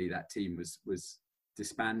saw really that team was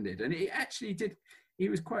disbanded, and he actually did. He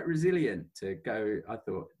was quite resilient to go. I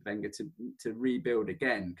thought Wenger to rebuild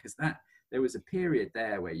again, because there was a period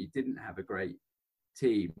there where you didn't have a great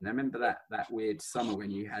team. And I remember that weird summer when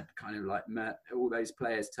you had kind of like all those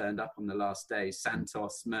players turned up on the last day.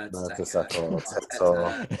 Santos, Mertesacker.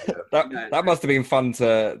 That must have been fun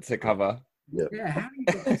to cover. Yeah, how you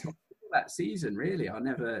got to that season? Really, I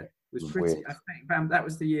never was pretty. Weird. I think that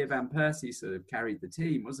was the year Van Persie sort of carried the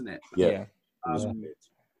team, wasn't it? Yeah.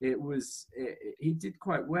 He did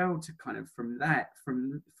quite well to kind of from the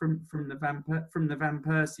Van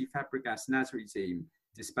Persie, Fabregas, Nasri team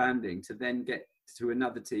disbanding to then get to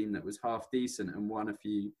another team that was half decent and won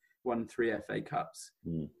 3 FA Cups.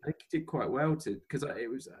 I think he did quite well because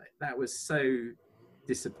that was so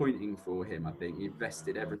disappointing for him. I think he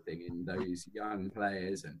invested everything in those young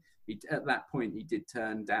players, and at that point he did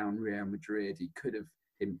turn down Real Madrid. He could have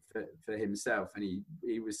for himself, and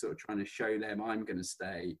he was sort of trying to show them, I'm going to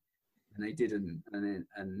stay, and they didn't. And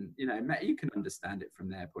you know, you can understand it from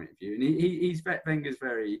their point of view, and Wenger's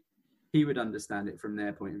he would understand it from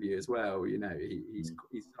their point of view as well. You know, he's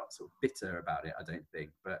not sort of bitter about it, I don't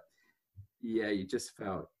think. But yeah, you just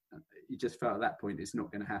felt at that point it's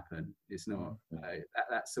not going to happen. It's not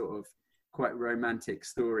that sort of quite romantic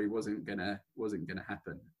story wasn't gonna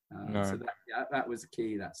happen. No. So that was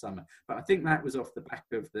key that summer. But I think that was off the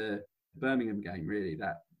back of the Birmingham game. Really,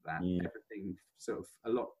 that everything sort of a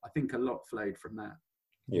lot flowed from that.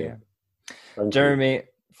 Yeah. Jeremy,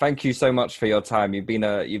 thank you so much for your time. You've been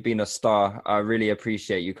a star. I really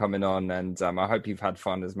appreciate you coming on, and I hope you've had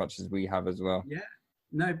fun as much as we have as well. Yeah,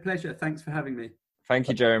 no, pleasure. Thanks for having me. Thank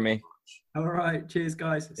you, Jeremy. All right, cheers,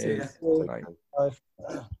 guys. Cheers. See ya. Bye.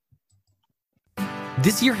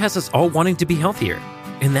 This year has us all wanting to be healthier,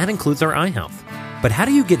 and that includes our eye health. But how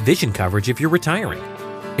do you get vision coverage if you're retiring?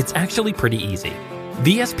 It's actually pretty easy.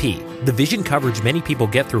 VSP, the vision coverage many people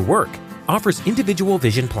get through work, offers individual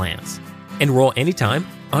vision plans. Enroll anytime,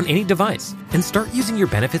 on any device, and start using your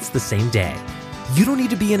benefits the same day. You don't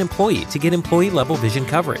need to be an employee to get employee-level vision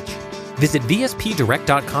coverage. Visit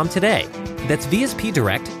VSPDirect.com today. That's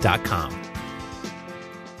VSPDirect.com.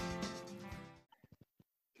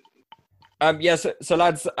 So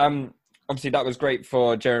lads, obviously that was great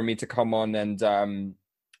for Jeremy to come on and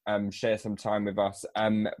share some time with us.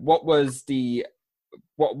 What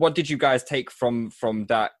did you guys take from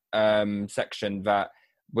that section that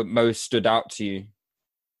most stood out to you?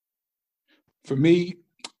 For me,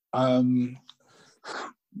 man,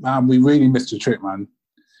 we really missed a trick, man.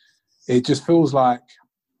 It just feels like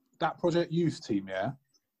that Project Youth team,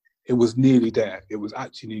 it was nearly there. It was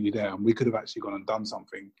actually nearly there, and we could have actually gone and done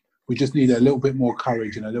something. We just need a little bit more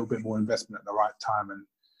courage and a little bit more investment at the right time.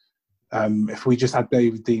 And if we just had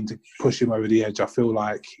David Dein to push him over the edge, I feel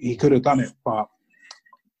like he could have done it. But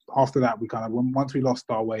after that, once we lost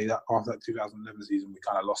our way, after that 2011 season, we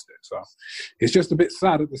kind of lost it. So it's just a bit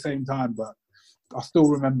sad at the same time. But I still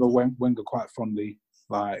remember Wenger quite fondly.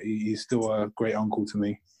 Like, he's still a great uncle to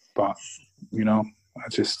me. But, you know,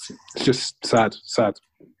 it's just sad.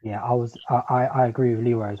 Yeah, I agree with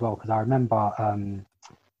Leroy as well, because I remember...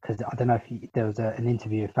 because I don't know if there was an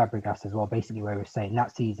interview with Fabregas as well, basically where he was saying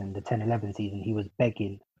that season, the 10-11 season, he was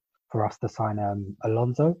begging for us to sign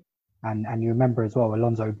Alonso. And you remember as well,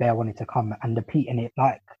 Alonso Bear wanted to come, and and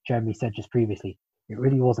like Jeremy said just previously, it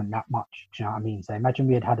really wasn't that much. Do you know what I mean? So imagine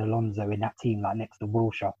we had Alonso in that team, like next to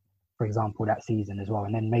Wilshere, for example, that season as well.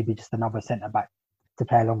 And then maybe just another centre-back to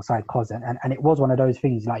play alongside Cos. And it was one of those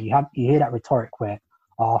things, like you hear that rhetoric where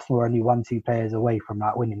Arsenal were only 1-2 players away from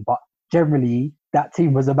like winning, but generally that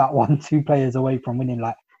team was about 1-2 players away from winning.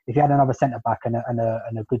 Like if you had another centre back and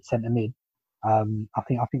a good centre mid, I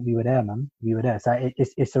think we were there, man. We were there. So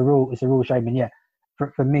it's a real shame. And yeah,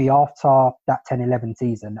 for me, after that 10-11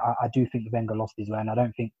 season, I do think Wenger lost his way, and I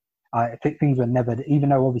think things were never. Even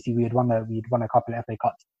though obviously we'd won a couple of FA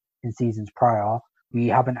Cups in seasons prior, we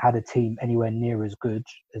haven't had a team anywhere near as good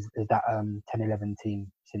as that 10-11 team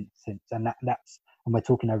since. And we're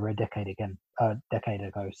talking over a decade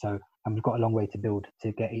ago. So, and we've got a long way to build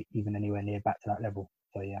to get even anywhere near back to that level.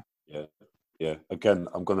 So, yeah. Yeah. Again,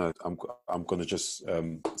 I'm gonna just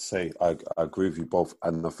say I agree with you both,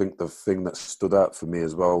 and I think the thing that stood out for me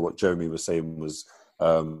as well, what Jeremy was saying was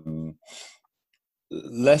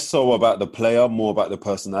Less so about the player, more about the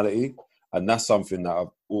personality. And that's something that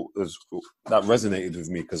that resonated with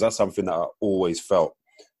me, because that's something that I always felt.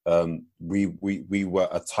 We were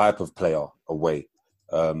a type of player away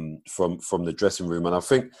from the dressing room. And I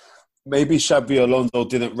think maybe Xabi Alonso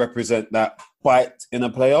didn't represent that bite in a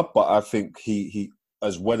player, but I think he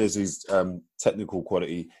as well as his technical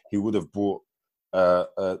quality, he would have brought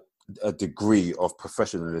a degree of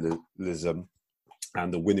professionalism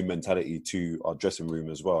and the winning mentality to our dressing room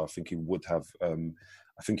as well. I think he would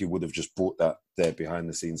have just brought that there behind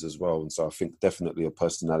the scenes as well. And so I think definitely a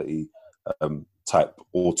personality type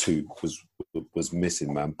or two was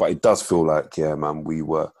missing, man. But it does feel like, yeah, man, we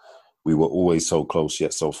were always so close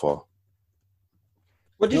yet so far.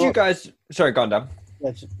 What did you guys? Sorry, go on, Dan.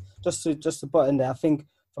 Yeah, just to butt in there. I think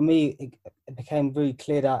for me, it became very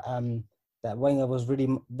clear that that Wenger was really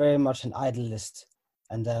very much an idealist,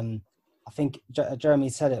 and I think Jeremy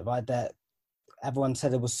said it right, that everyone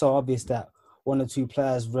said it was so obvious that one or two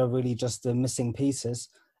players were really just the missing pieces.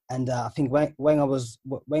 And I think Wenger was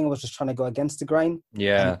just trying to go against the grain.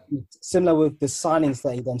 Yeah. And similar with the signings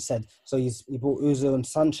that he then said. So he bought Ozil and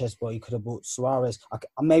Sanchez, but he could have bought Suarez.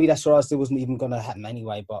 Maybe that Suarez deal wasn't even going to happen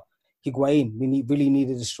anyway. But Higuain, we really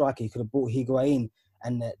needed a striker. He could have bought Higuain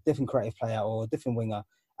and a different creative player or a different winger.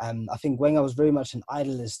 I think Wenger was very much an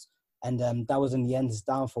idealist, and that was in the end his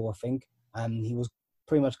downfall, I think. He was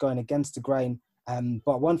pretty much going against the grain.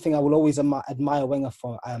 But one thing I will always admire Wenger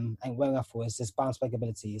for is his bounce back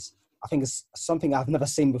abilities. I think it's something I've never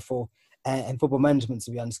seen before in football management,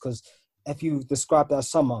 to be honest. Because if you describe that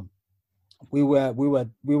summer, we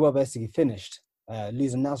were basically finished.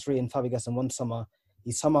 Losing Nasri and Fabregas in one summer,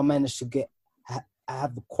 he somehow managed to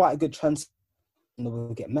have quite a good transfer.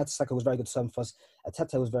 We get Mertesacker was very good serving for us.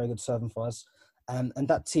 Ateta was very good serving for us. And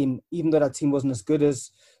that team, even though that team wasn't as good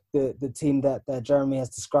as the team that Jeremy has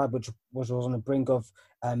described, which was on the brink of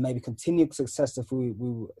maybe continued success if we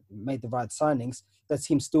made the right signings, that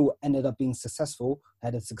team still ended up being successful,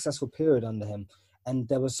 had a successful period under him. And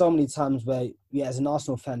there were so many times where, as an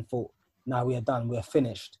Arsenal fan, thought, "Now we are done, we're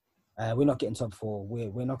finished. We're not getting top four.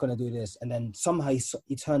 We're not going to do this." And then somehow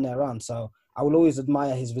he turned that around. So I will always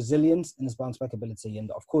admire his resilience and his bounce back ability.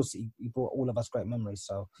 And of course, he brought all of us great memories.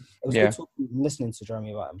 So it was good talking and listening to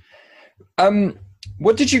Jeremy about him.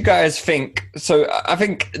 What did you guys think? So I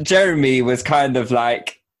think Jeremy was kind of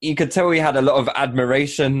like, you could tell he had a lot of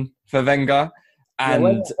admiration for Wenger.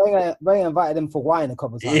 And Wenger invited him for wine a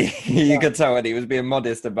couple of times. You could tell, and he was being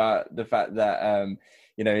modest about the fact that,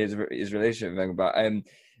 his relationship with Wenger. But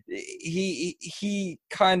he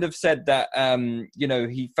kind of said that,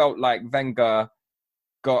 he felt like Wenger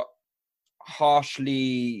got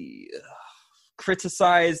harshly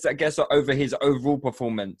criticised, I guess, over his overall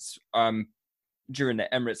performance during the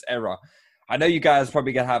Emirates era. I know you guys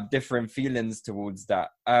probably gonna have different feelings towards that.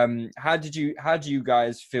 How do you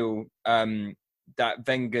guys feel that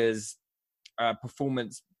Wenger's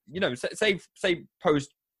performance, say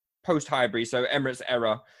post Highbury, so Emirates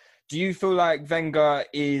era, do you feel like Wenger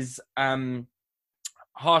is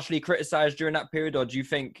harshly criticised during that period, or do you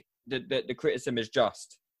think that the criticism is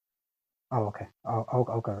just? Oh, okay.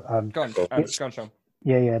 I'll go. Go on, Sean.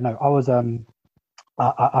 Yeah. No, I was.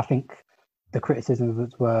 I think the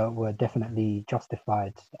criticisms were definitely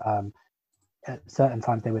justified. At certain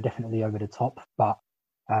times, they were definitely over the top. But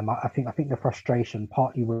I think the frustration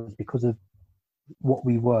partly was because of what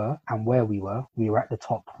we were and where we were. We were at the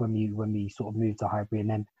top when we sort of moved to Highbury, and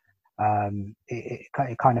then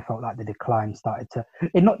it kind of felt like the decline started to.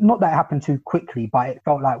 Not that it happened too quickly, but it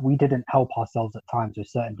felt like we didn't help ourselves at times with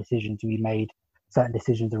certain decisions we made, certain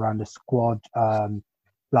decisions around the squad.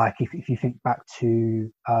 Like if you think back to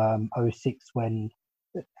 06 when,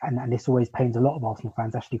 and this always pains a lot of Arsenal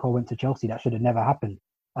fans, Ashley Cole went to Chelsea. That should have never happened.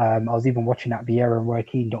 I was even watching that Vieira and Roy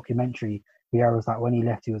Keane documentary. Vieira was like, when he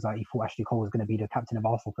left, he was like, he thought Ashley Cole was going to be the captain of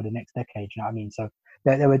Arsenal for the next decade. You know what I mean? So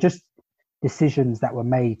there were just decisions that were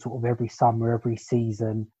made sort of every summer, every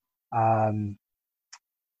season. That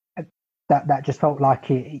just felt like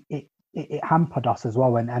it hampered us as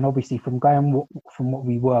well. And obviously from what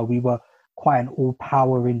we were quite an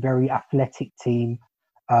all-powering, very athletic team.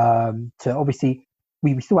 To obviously,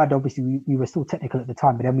 we were still technical at the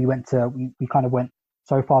time, but then we kind of went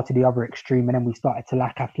so far to the other extreme, and then we started to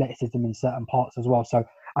lack athleticism in certain parts as well. So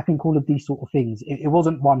I think all of these sort of things, it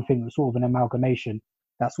wasn't one thing, it was sort of an amalgamation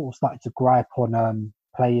that sort of started to gripe on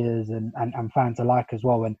players and fans alike as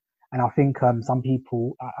well. And I think some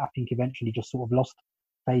people, I think eventually just sort of lost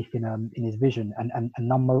faith in his vision, and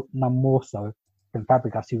none more so than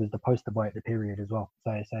Fabregas, who was the poster boy at the period as well.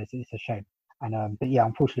 So it's a shame. And but yeah,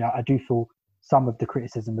 unfortunately, I do feel some of the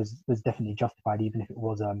criticism was definitely justified, even if it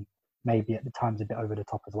was maybe at the times a bit over the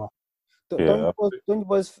top as well. Don't you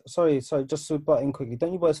boys, sorry, just to butt in quickly,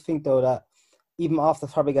 don't you boys think though that even after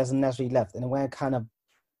Fabregas and Nasri left, in a way, kind of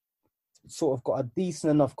sort of got a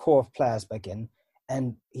decent enough core of players back in,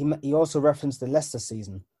 and he also referenced the Leicester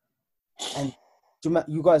season, and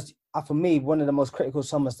you guys, for me, one of the most critical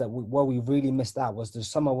summers where we really missed out was the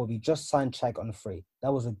summer where we just signed Chag on a free.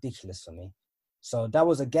 That was ridiculous for me. So that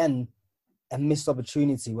was again a missed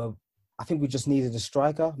opportunity where I think we just needed a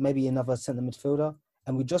striker, maybe another centre midfielder,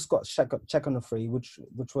 and we just got Chag on a free, which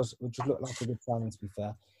looked like a good signing, to be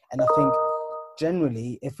fair. And I think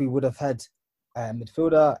generally, if we would have had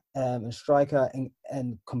midfielder and striker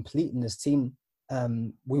and complete in this team,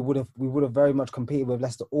 we would have very much competed with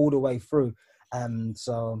Leicester all the way through.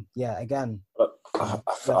 So yeah, again, I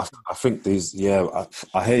think these. Yeah,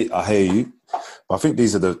 I hear you, but I think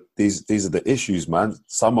these are the issues, man.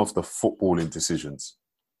 Some of the footballing decisions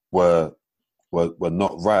were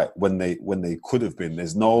not right when they could have been.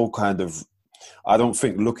 There's no kind of, I don't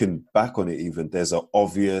think, looking back on it, even there's an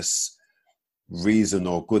obvious reason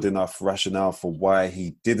or good enough rationale for why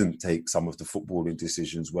he didn't take some of the footballing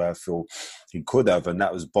decisions where I feel he could have, and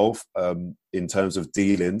that was both in terms of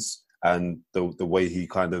dealings and the way he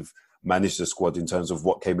kind of managed the squad in terms of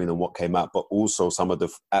what came in and what came out, but also some of the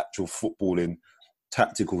actual footballing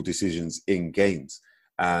tactical decisions in games.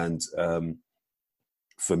 And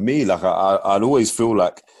for me, like I'd always feel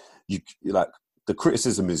like the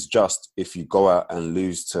criticism is just if you go out and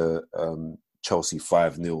lose to Chelsea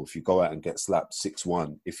 5-0, if you go out and get slapped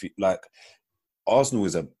 6-1, if you like, Arsenal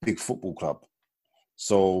is a big football club,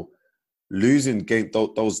 so losing game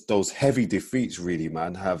those heavy defeats really,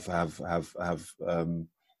 man, have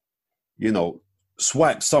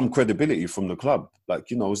swiped some credibility from the club. Like,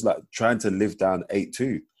 it's like trying to live down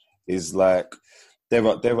 8-2 is like there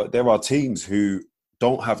are teams who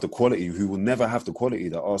don't have the quality, who will never have the quality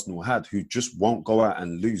that Arsenal had, who just won't go out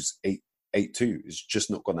and lose 8-2. It's just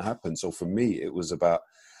not going to happen. So for me, it was about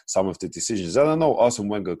some of the decisions. And I know Arsene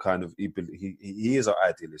Wenger kind of, he is an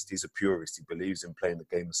idealist. He's a purist. He believes in playing the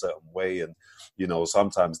game a certain way. And,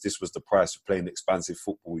 sometimes this was the price of playing expansive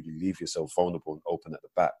football. You leave yourself vulnerable and open at the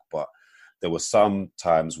back. But there were some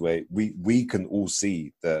times where we can all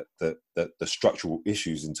see the structural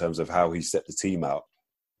issues in terms of how he set the team out.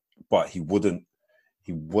 But he wasn't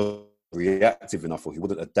reactive enough, or he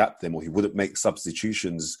wouldn't adapt them, or he wouldn't make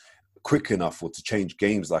substitutions quick enough, or to change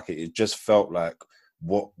games. Like it just felt like,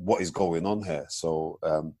 what is going on here? So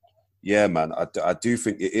yeah, man, I do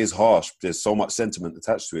think it is harsh. There's so much sentiment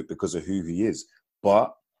attached to it because of who he is,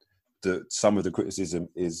 but some of the criticism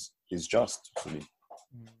is just for me.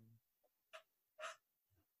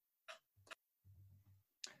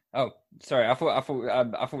 Oh, sorry, I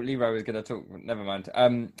thought Leroy was going to talk. Never mind.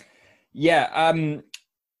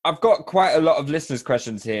 I've got quite a lot of listeners'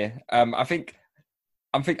 questions here. I think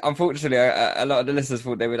unfortunately, a lot of the listeners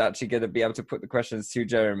thought they would actually going to be able to put the questions to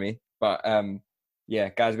Jeremy. But yeah,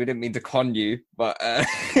 guys, we didn't mean to con you, but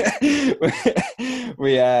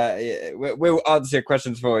we'll answer your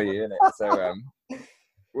questions for you, innit? So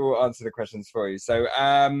we'll answer the questions for you. So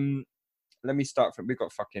let me start from. We've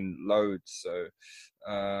got fucking loads. So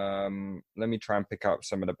let me try and pick up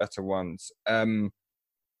some of the better ones.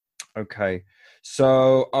 Okay,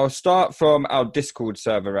 so I'll start from our Discord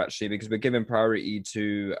server, actually, because we're giving priority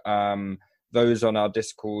to those on our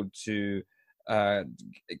Discord to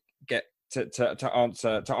get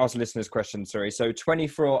to ask listeners questions. Sorry, so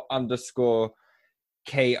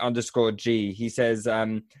 24_K_G. He says,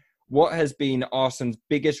 what has been Arsenal's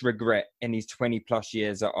biggest regret in his 20+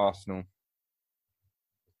 years at Arsenal?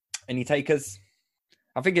 Any takers?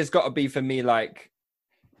 I think it's got to be for me like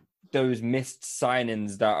those missed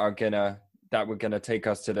signings that were gonna take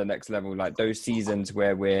us to the next level, like those seasons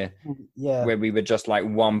where where we were just like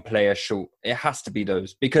one player short. It has to be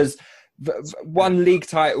those, because one league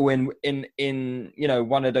title in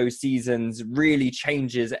one of those seasons really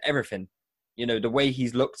changes everything. The way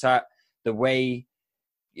he's looked at, the way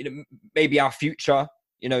maybe our future.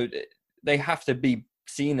 They have to be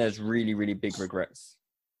seen as really, really big regrets.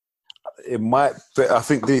 It might, but I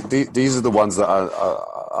think these are the ones that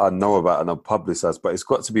I know about and are publicised, but it's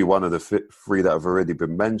got to be one of the three that have already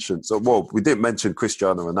been mentioned. So, well, we didn't mention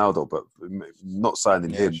Cristiano Ronaldo, but not signing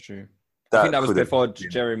him. That's true. I think that was before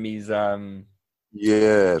Jeremy's. Jeremy's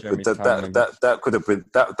but that could have been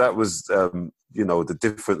that was the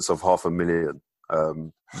difference of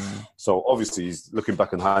 $500,000. So obviously, looking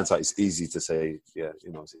back in hindsight, it's easy to say,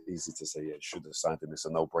 should have signed him. It's a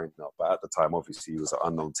no-brainer. But at the time, obviously, he was an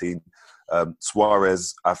unknown team.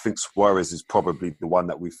 Suarez, I think Suarez is probably the one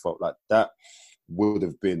that we felt like that would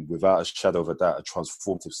have been, without a shadow of a doubt, a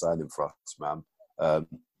transformative signing for us, man.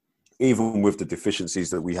 Even with the deficiencies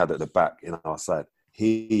that we had at the back in our side,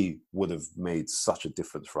 he would have made such a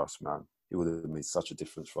difference for us, man. He would have made such a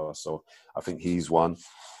difference for us. So I think he's one.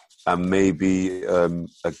 And maybe,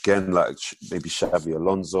 again, like maybe Xabi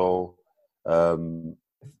Alonso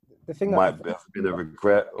might have been a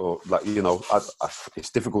regret, or like, you know, it's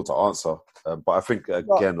difficult to answer. But I think,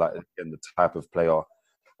 again, the type of player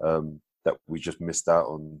that we just missed out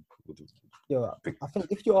on. I think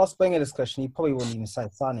if you ask Wenger this question, he probably wouldn't even say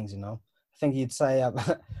signings, you know. I think he'd say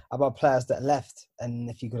about players that left, and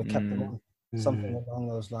if you could have kept them on, something along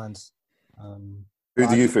those lines. Who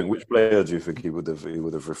do you think? Which player do you think he would have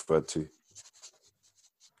referred to?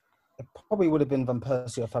 It probably would have been Van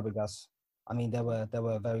Persie or Fabregas. I mean, they were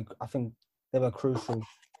very. I think they were crucial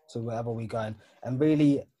to wherever we going. And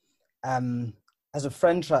really, as a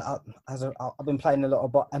franchise, I've been playing a lot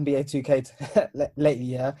of NBA 2K lately,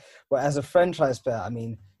 yeah. But as a franchise player, I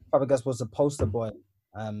mean, Fabregas was a poster boy.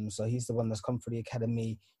 So he's the one that's come through the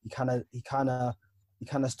academy. He kind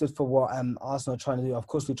of stood for what Arsenal are trying to do. Of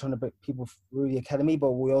course, we're trying to bring people through the academy,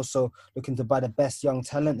 but we're also looking to buy the best young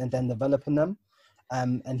talent and then developing them.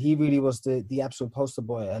 And he really was the absolute poster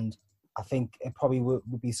boy. And I think it probably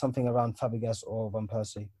would be something around Fabregas or Van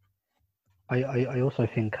Persie. I also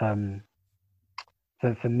think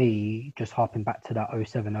for me, just harping back to that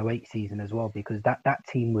 07-08 season as well, because that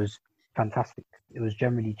team was fantastic. It was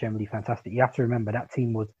generally fantastic. You have to remember that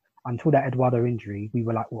team was, until that Eduardo injury, we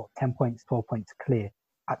were like, 10 points, 12 points clear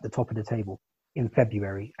at the top of the table in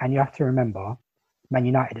February. And you have to remember, Man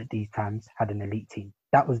United at these times had an elite team.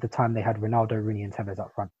 That was the time they had Ronaldo, Rooney and Tevez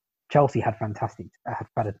up front. Chelsea had a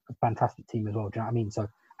fantastic team as well. Do you know what I mean? So,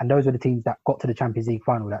 and those were the teams that got to the Champions League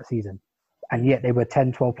final that season. And yet they were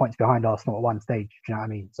 10, 12 points behind Arsenal at one stage. Do you know what I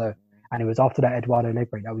mean? So, and it was after that Eduardo leg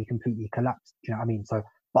break that we completely collapsed. Do you know what I mean? So,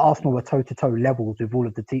 but Arsenal were toe-to-toe levels with all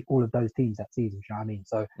of those teams that season. Do you know what I mean?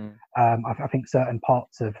 So, I think certain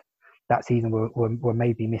parts of that season were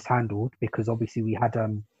maybe mishandled, because obviously we had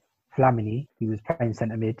Flamini, he was playing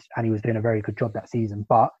centre mid and he was doing a very good job that season.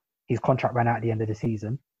 But his contract ran out at the end of the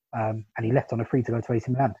season, and he left on a free to go to AC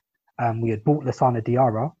Milan. We had bought Lassana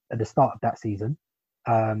Diarra at the start of that season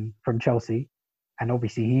from Chelsea, and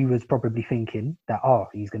obviously he was probably thinking that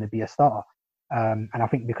he's going to be a starter. And I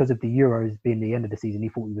think because of the Euros being the end of the season, he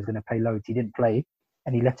thought he was going to play loads. He didn't play,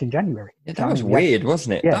 and he left in January. Yeah, that was weird,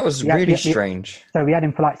 wasn't it? Yeah, that was really strange. So we had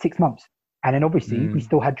him for like 6 months. And then obviously we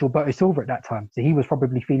still had Gilberto Silva at that time. So he was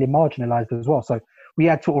probably feeling marginalised as well. So we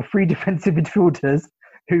had sort of 3 defensive midfielders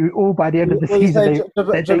who all by the end of the season,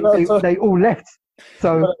 they all left.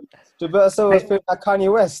 So Gilberto Silva was feeling like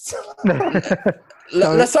Kanye West.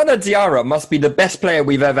 Lassana Diarra must be the best player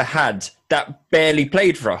we've ever had that barely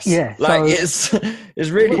played for us. Yeah, like it's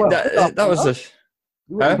really that was a.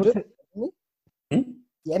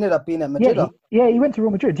 He ended up being at Madrid. Yeah, he went to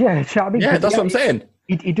Real Madrid. Yeah, I mean, yeah, that's what I'm saying.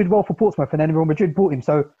 He did well for Portsmouth, and then Real Madrid bought him.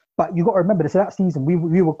 So, but you got to remember this. So that season,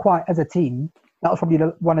 we were quite, as a team, that was probably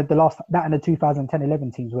one of the last, that and the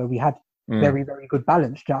 2010-11 teams where we had very, very good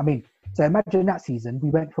balance. Do you know what I mean? So imagine that season, we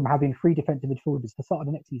went from having 3 defensive midfielders to the start of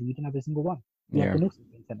the next season, we didn't have a single one. You know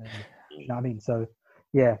what I mean? So,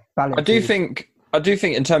 yeah, balance. I do think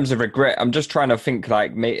in terms of regret, I'm just trying to think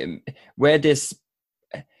like where this,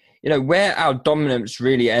 where our dominance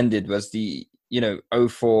really ended was the,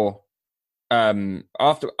 04.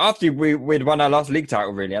 After we'd won our last league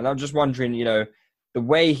title, really. And I'm just wondering, the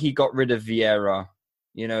way he got rid of Vieira,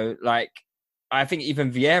 I think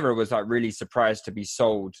even Vieira was like really surprised to be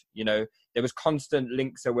sold. There was constant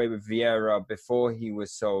links away with Vieira before he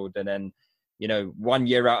was sold. And then, 1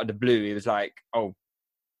 year out of the blue, it was like, oh,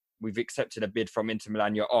 we've accepted a bid from Inter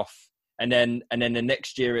Milan, you're off. And then the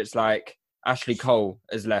next year it's like Ashley Cole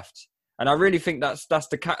has left. And I really think that's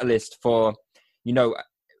the catalyst for,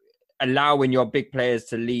 allowing your big players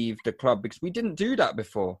to leave the club, because we didn't do that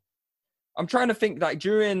before. I'm trying to think like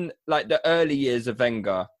during like the early years of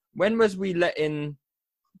Wenger, when was we letting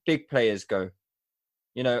big players go?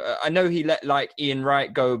 I know he let like Ian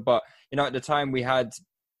Wright go, but at the time we had,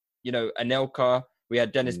 Anelka, we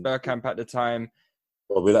had Dennis Bergkamp at the time.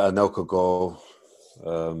 Well, we let Anelka go.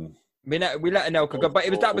 We let Anelka go,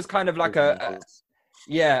 but that was kind of like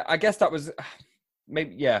yeah, I guess that was.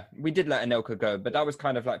 Maybe, yeah, we did let Anelka go, but that was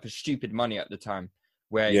kind of like for stupid money at the time,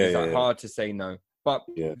 where it was hard to say no. But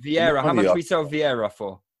Vieira, how much we sell Vieira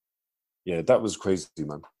for? Yeah, that was crazy,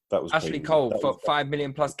 man. That was Ashley crazy. Cole for 5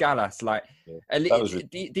 million plus Gallas. Like, at least,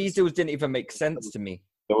 these deals didn't even make sense to me.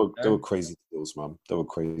 They were crazy deals, man. They were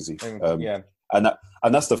crazy. And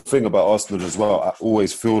that's the thing about Arsenal as well. I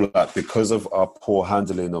always feel like because of our poor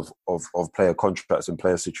handling of player contracts and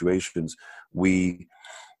player situations, we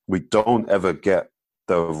don't ever get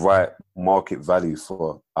the right market value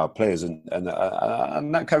for our players, and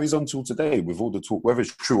that carries on till today with all the talk, whether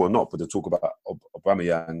it's true or not. But the talk about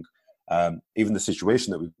Aubameyang, even the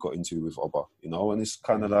situation that we've got into with Oba, and it's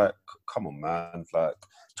kind of like, come on, man, like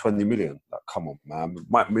 20 million, like come on, man.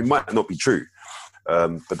 It might not be true,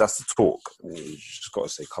 but that's the talk. You just got to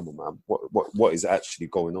say, come on, man, what is actually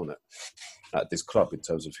going on at this club in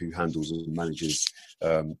terms of who handles and manages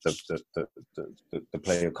the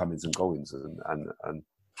player comings and goings, and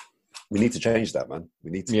we need to change that, man.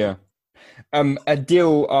 We need to. Yeah.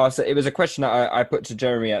 Adil asked, it was a question that I put to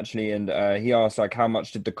Jeremy actually, and he asked like, how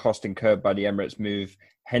much did the cost incurred by the Emirates move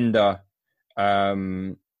hinder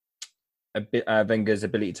Wenger's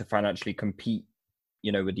ability to financially compete,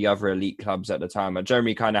 with the other elite clubs at the time? And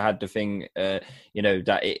Jeremy kind of had the thing, that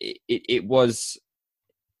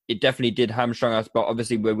it definitely did hamstring us, but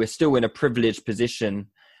obviously we're still in a privileged position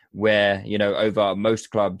where, over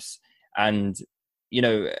most clubs, and,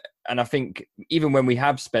 and I think even when we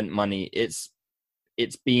have spent money, it's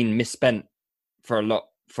been misspent for a lot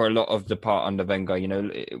of the part under Wenger.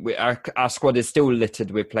 Our squad is still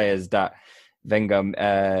littered with players that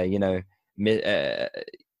Wenger,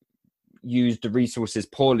 used the resources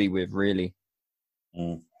poorly with, really.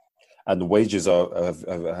 Mm. And the wages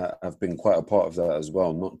have been quite a part of that as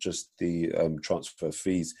well, not just the transfer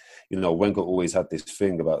fees. Wenger always had this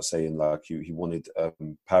thing about saying like he wanted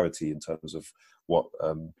parity in terms of what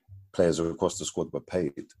players across the squad were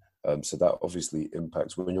paid. So that obviously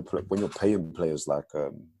impacts when you're paying players like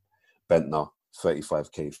Bentner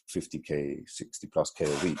 35k, 50k, 60 plus k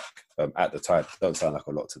a week at the time. Don't sound like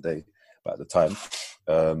a lot today, but at the time.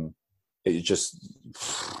 It just,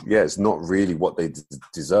 it's not really what they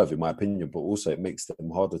deserve, in my opinion. But also, it makes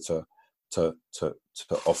them harder to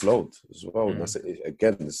offload as well. And that's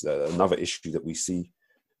again, it's another issue that we see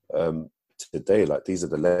today. Like these are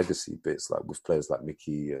the legacy bits, like with players like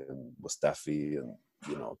Mickey and Mustafi, and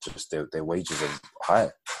just their wages are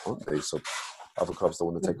high, aren't they? So other clubs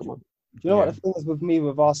don't want to take them on. Do you know what the thing is with me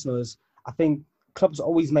with Arsenal is? I think clubs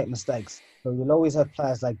always make mistakes. So you'll always have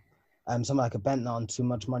players like. Something like a Bentner on too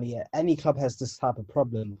much money. Any club has this type of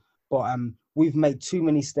problem, but we've made too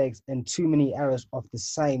many mistakes and too many errors of the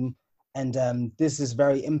same, and this is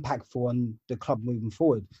very impactful on the club moving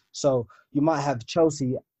forward. So you might have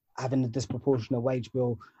Chelsea having a disproportionate wage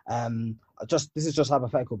bill. This is just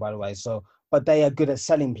hypothetical, by the way. So, but they are good at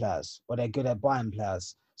selling players, or they're good at buying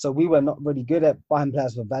players. So we were not really good at buying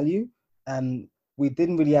players for value, and we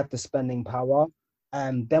didn't really have the spending power.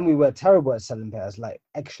 And then we were terrible at selling players, like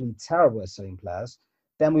actually terrible at selling players.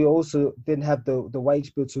 Then we also didn't have the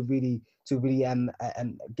wage bill to really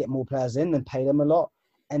get more players in and pay them a lot.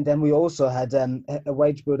 And then we also had a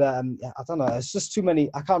wage bill that, I don't know, it's just too many.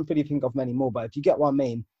 I can't really think of many more, but if you get what I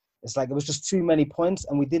mean, it's like it was just too many points,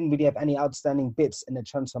 and we didn't really have any outstanding bits in the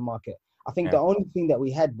transfer market. I think the only thing that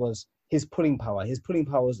we had was his pulling power. His pulling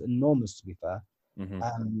power was enormous, to be fair.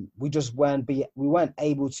 Mm-hmm. We just weren't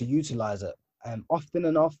able to utilize it. Often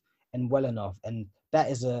enough and well enough, and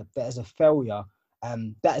that is a failure.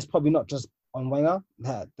 That is probably not just on Wenger.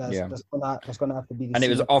 That's gonna have to be. And it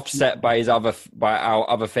was offset by our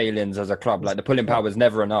other failings as a club. Like the pulling power was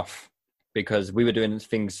never enough because we were doing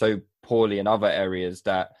things so poorly in other areas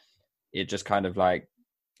that it just kind of like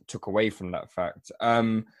took away from that fact.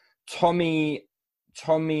 Tommy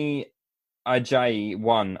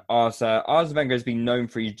Ajayi asks, Arsene Wenger has been known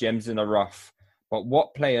for his gems in the rough. But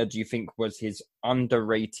what player do you think was his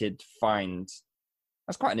underrated find?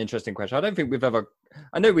 That's quite an interesting question. I don't think we've ever...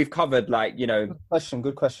 I know we've covered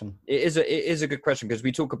Good question. It is a good question because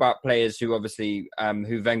we talk about players who obviously,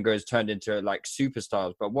 who Wenger has turned into like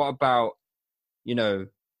superstars. But what about,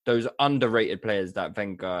 those underrated players that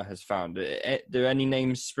Wenger has found? Do any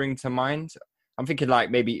names spring to mind? I'm thinking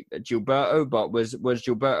like maybe Gilberto, but was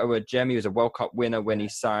Gilberto a gem? He was a World Cup winner when he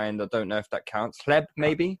signed. I don't know if that counts. Hleb,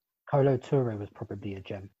 maybe? Kolo Touré was probably a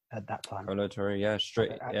gem at that time. Kolo Touré, yeah,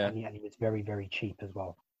 straight, yeah. And he was very, very cheap as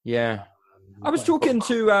well. Yeah. I was talking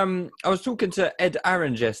to Ed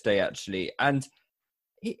Aarons yesterday, actually, and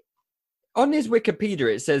on his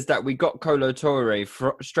Wikipedia, it says that we got Kolo Touré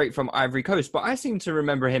straight from Ivory Coast, but I seem to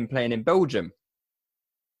remember him playing in Belgium.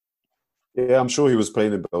 Yeah, I'm sure he was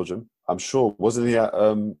playing in Belgium. I'm sure. Wasn't he at...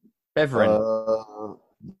 Beveren. Beveren,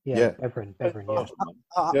 yeah.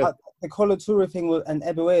 The Kolo Touré thing and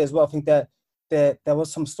Eboué as well. I think that there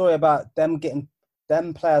was some story about them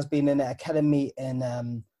players being in an academy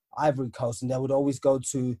in Ivory Coast, and they would always go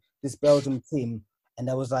to this Belgium team, and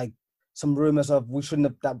there was like some rumors of we shouldn't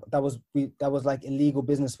have that was like illegal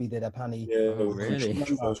business we did apparently. Yeah, really.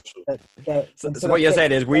 So what you're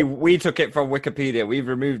saying is we took it from Wikipedia. We've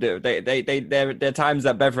removed it. They're times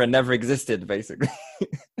that Beveren never existed, basically.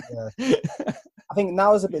 Yeah. I think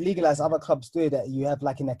now it's a bit legalized. Other clubs do that. You have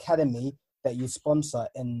like an academy that you sponsor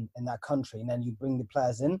in that country, and then you bring the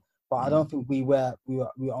players in. But I don't think we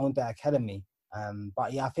owned that academy.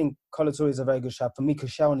 But yeah, I think Kolo Toure is a very good shout. For me,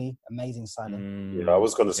 Koscielny, amazing signing. Yeah, I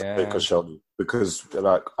was going to say Koscielny because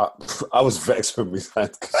like I was vexed when we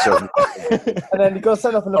signed Koscielny. And then he got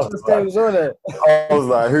sent off in the first game, wasn't it? I was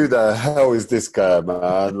like, who the hell is this guy,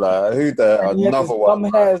 man? Like, who the another one?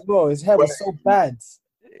 His hair as well. His hair was so bad.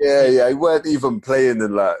 Yeah, he weren't even playing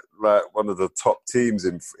in like one of the top teams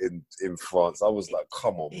in France. I was like,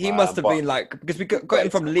 come on, he man. Must have been like, because we got him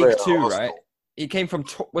from League Two, right? He came from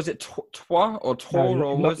was it Troyes or Tours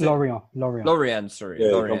or was it Lorient? Sorry,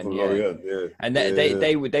 Lorient. Yeah. And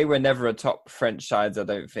they were never a top French sides, I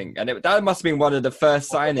don't think. And that must have been one of the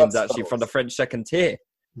first signings actually from the French second tier.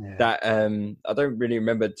 Yeah. That I don't really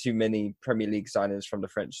remember too many Premier League signings from the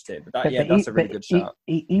French tier, but that's a really good shout.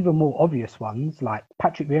 Even more obvious ones like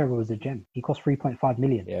Patrick Vieira was a gem. He cost 3.5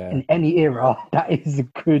 million in any era. That is a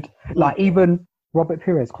good. Like even Robert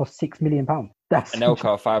Pires cost £6 million. That's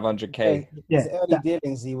Anelka 500k. His early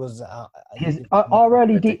dealings, he was. Our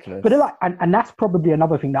early dealings, but like, and that's probably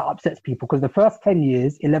another thing that upsets people because the first 10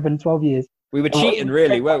 years, 11, 12 years, we were cheating,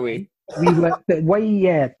 really, weren't we? We were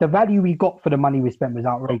the value we got for the money we spent was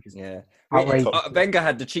outrageous. Yeah, outrageous. Wenger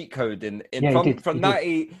had the cheat code from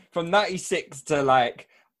 96 to like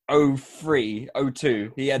 03,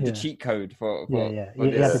 02. He had the cheat code for he had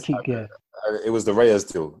the cheat code. It was the Reyes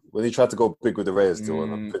deal when he tried to go big with the Reyes deal,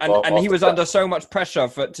 and he was under so much pressure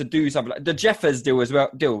to do something. Like the Jeffers deal as well.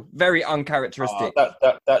 Very uncharacteristic.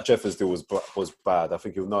 That Jeffers deal was bad. I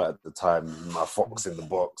think he was not at the time my fox in the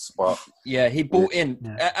box, but yeah, he bought in.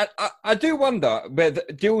 Yeah. I do wonder whether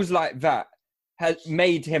deals like that has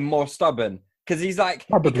made him more stubborn because he's like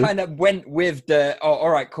he kind of went with the all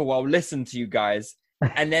right, cool, I'll listen to you guys,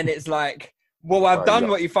 and then it's like, well, I've done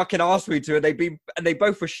what you fucking asked me to, and they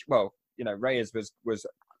both were well. You know, Reyes was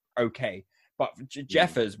okay, but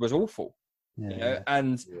Jeffers was awful. You know,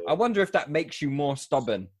 and I wonder if that makes you more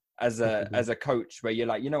stubborn as a coach, where you're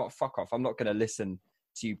like, you know what, fuck off. I'm not going to listen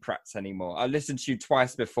to you prats anymore. I listened to you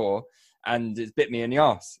twice before, and it's bit me in the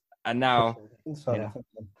arse. And now,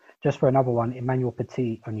 just for another one, Emmanuel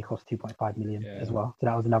Petit only cost 2.5 million as well. So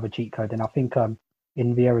that was another cheat code. And I think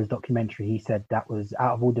in Vieira's documentary, he said that was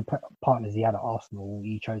out of all the partners he had at Arsenal,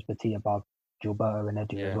 he chose Petit above Gilberto and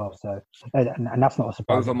Eddie as well. So, and that's not a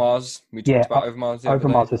surprise. Overmars, we talked about Overmars.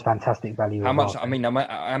 Overmars was fantastic value. How much? I mean,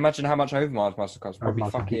 I imagine how much Overmars must have cost. Probably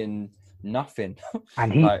fucking nothing.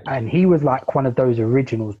 And he was like one of those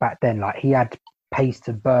originals back then. Like he had pace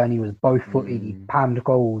to burn. He was both footed. He panned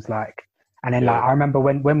goals. Like, and then like I remember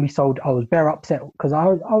when we sold, I was very upset because I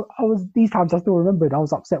was these times I still remembered. I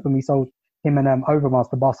was upset when we sold him and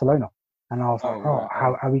Overmars to Barcelona, and I was like,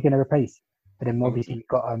 how are we going to replace? But then obviously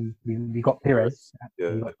we got Pires. We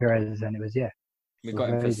got Pires, and it was we got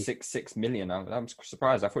him for 6 million. I'm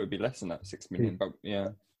surprised. I thought it'd be less than that, 6 million. But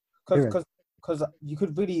because you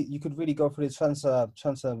could really go through the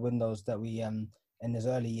transfer windows that we in his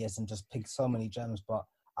early years and just pick so many gems. But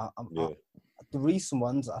the recent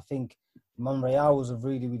ones, I think Monreal was a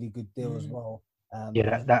really, really good deal as well.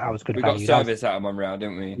 That was good. We got service out of Monreal,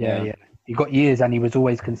 didn't we? Yeah. He got years, and he was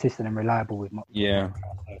always consistent and reliable with.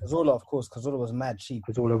 Cazorla, of course. Cazorla was mad cheap.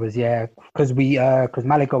 Cazorla was because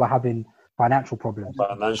Malaga were having financial problems.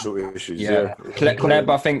 Financial issues. Kleb,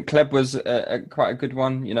 I think Kleb was quite a good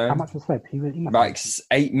one. You know, how much was Kleb? He like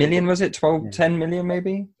 8 million, was it? 10 million,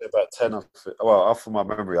 maybe. About 10. Well, from my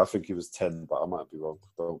memory, I think he was 10, but I might be wrong.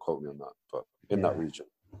 Don't quote me on that. But in that region,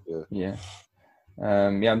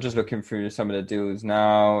 I'm just looking through some of the deals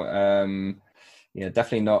now.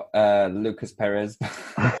 Definitely not Lucas Perez.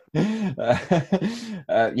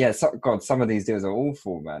 Some of these deals are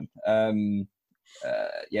awful, man.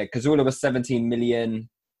 Cazorla was 17 million.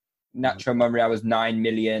 Nacho Monreal was 9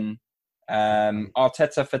 million.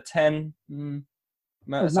 Arteta for 10.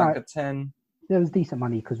 Mertesacker 10. There was decent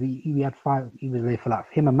money because we had 5. He was there for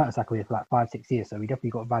like him and Mertesacker were there for like 5-6 years, so we definitely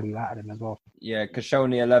got value out of him as well. Yeah,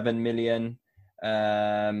 Koscielny 11 million.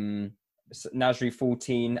 Nasri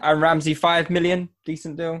 14 and Ramsey 5 million,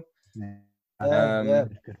 decent deal.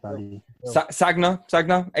 Good value.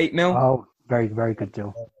 Sagna 8 mil. Oh, very, very good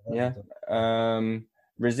deal.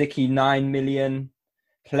 Riziki 9 million,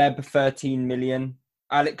 Kleb 13 million,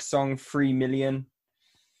 Alex Song 3 million.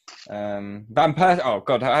 Van Persie. Oh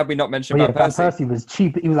God, how have we not mentioned Van Persie? Van Persie was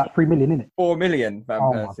cheap. He was like 3 million, isn't it? 4 million. Van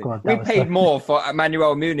Persie. My God, we paid more for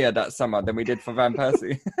Emmanuel Munia that summer than we did for Van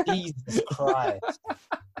Persie. Jesus Christ,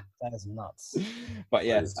 that is nuts. But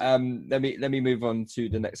yeah, let me move on to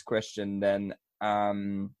the next question then.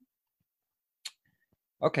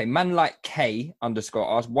 Okay, man like K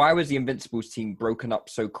 _ asked, why was the Invincibles team broken up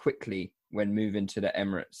so quickly when moving to the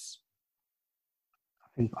Emirates?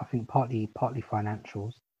 I think partly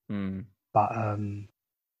financials, but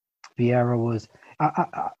Vieira was.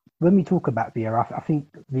 When we talk about Vieira, I think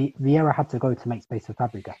Vieira had to go to make space for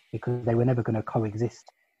Fabregas because they were never going to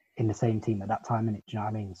coexist in the same team at that time, innit? Do you know what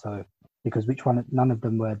I mean? So because none of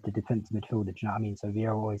them were the defensive midfielder. Do you know what I mean? So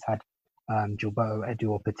Vieira always had Gilberto, Edu,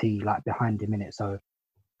 or Petit like behind him in it. So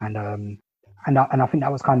and I think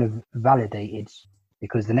that was kind of validated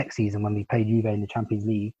because the next season when we played Juve in the Champions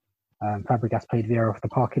League. Fabregas played Vieira off the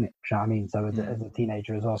park, innit? Do you know what I mean? So as a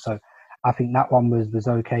teenager as well. So I think that one was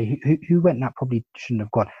okay. Who went that probably shouldn't have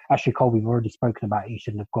gone. Ashley Cole, we've already spoken about. He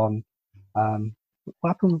shouldn't have gone.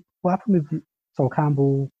 What happened with Sol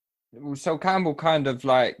Campbell? Well, Sol Campbell kind of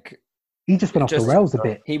like he just went off the rails a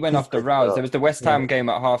bit. He went off the rails. There was the West Ham game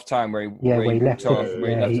at half time where he left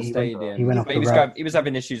the stadium. He went off the rails. He was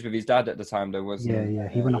having issues with his dad at the time, though, wasn't he? Yeah.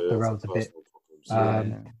 He went off the rails a bit.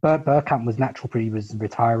 Bergkamp was natural, but he was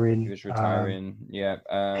retiring.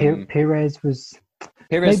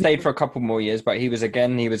 Perez stayed for a couple more years, but he was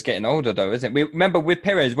getting older though, isn't it? We remember with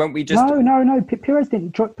Perez, weren't we just? No. Perez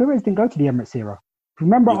didn't go to the Emirates era.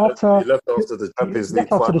 Remember he left after the Champions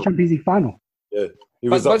League final. Yeah,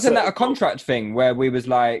 but wasn't that a contract thing where we was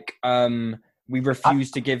like, we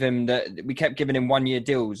refused to give him we kept giving him 1 year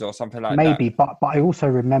deals or something like that. Maybe, but I also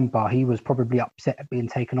remember he was probably upset at being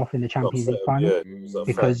taken off in the Champions League final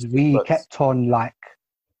because we kept on like,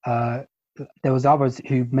 there was others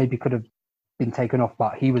who maybe could have been taken off,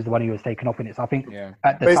 but he was the one who was taken off in it. So I think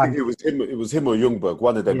at the basically time, it was him or Ljungberg.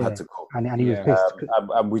 One of them had to go, and he was pissed.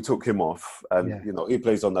 And we took him off, and he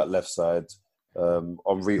plays on that left side. But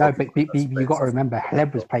you got to remember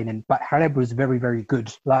Haleb was playing but Haleb was very, very good.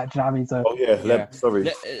 Like, do you know what I mean? So Haleb, sorry.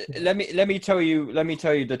 Let me tell you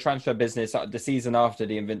the transfer business the season after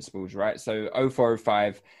the Invincibles, right? So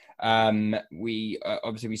 04-05, we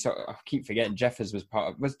obviously I keep forgetting Jeffers was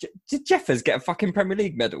part of. Did Jeffers get a fucking Premier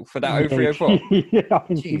League medal for that 03-04? Yeah, I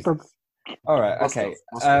think he probably. All right, okay.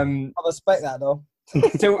 I respect that though.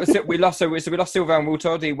 So we lost Sylvain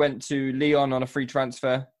Wiltord. He went to Lyon on a free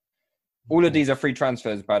transfer. All of these are free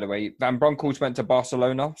transfers, by the way. Van Bronckhorst went to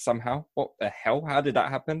Barcelona somehow. What the hell? How did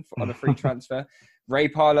that happen on a free transfer? Ray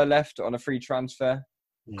Parlour left on a free transfer.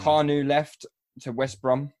 Carnu left to West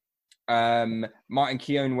Brom. Martin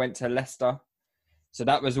Keown went to Leicester. So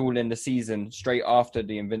that was all in the season straight after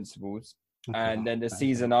the Invincibles. And then the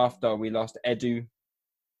season after, we lost Edu.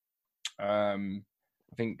 I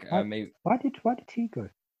think maybe. Why did he go?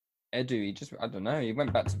 Edu, I don't know. He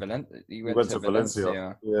went back to Valencia. He went to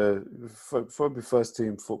Valencia. Yeah, probably first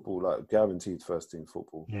team football, like guaranteed first team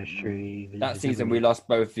football. Yeah, true. That season we lost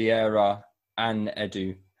both Vieira and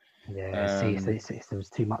Edu. Yeah, it was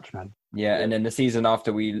too much, man. Yeah, and then the season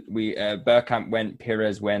after we Bergkamp went,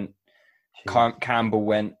 Perez went, Campbell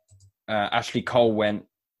went, Ashley Cole went.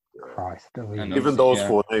 Christ, even those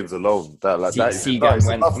 4 names alone, Seagan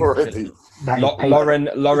went already.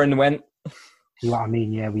 Lauren went. You know what I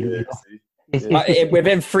mean? Yeah,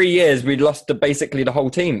 within 3 years, we lost basically the whole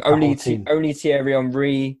team. Only Thierry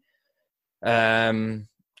Henry,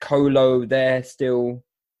 Colo there still.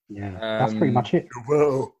 Yeah, that's pretty much it.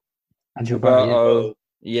 And Gilberto.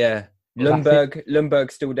 Yeah.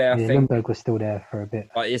 Ljungberg still there, I think. Ljungberg was still there for a bit.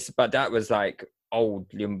 But that was like old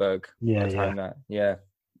Ljungberg. Yeah.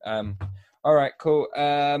 All right, cool.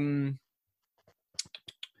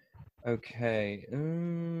 Okay.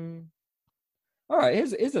 All right,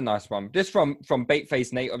 here's a nice one. This from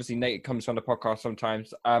Baitface Nate. Obviously, Nate comes from the podcast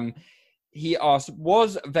sometimes. He asked,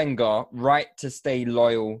 was Wenger right to stay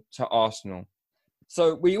loyal to Arsenal?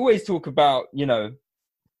 So we always talk about,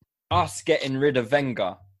 us getting rid of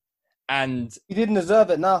Wenger. And he didn't deserve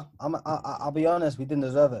it. No, I'll be honest. We didn't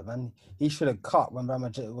deserve it, man. He should have cut when Real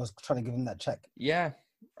Madrid was trying to give him that check. Yeah,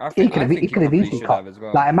 he could have easily cut as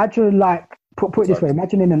well. Like, imagine, put it this way.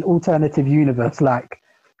 Imagine in an alternative universe, like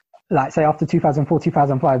say after 2004,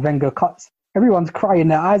 2005, Wenger cuts. Everyone's crying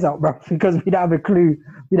their eyes out, bro, because we don't have a clue.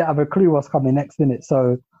 We don't have a clue what's coming next in it.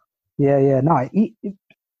 So, yeah. No, I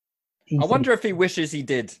wonder if he wishes he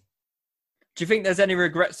did. Do you think there's any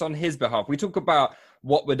regrets on his behalf? We talk about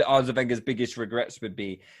what would Arsene Wenger's biggest regrets would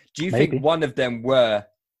be. Do you think one of them were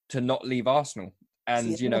to not leave Arsenal?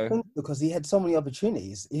 And, See, because he had so many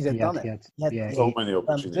opportunities, he'd have done it. He had so many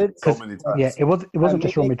opportunities, so many times. Yeah, it wasn't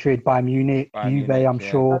just Real Madrid, Bayern Munich, Juve, I'm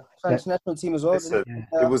sure. French national team as well. Listen,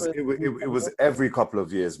 it was every couple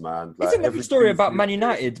of years, man. Like, isn't there a story about Man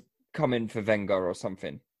United coming for Wenger or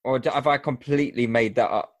something? Or have I completely made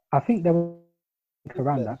that up? I think there was something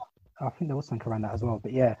around that. As well.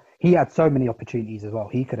 But yeah, he had so many opportunities as well.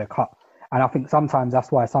 He could have cut. And I think sometimes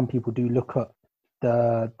that's why some people do look at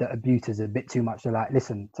the abusers a bit too much. They're like,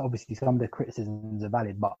 listen, obviously some of the criticisms are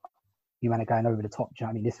valid, but you man are going over the top. Do you know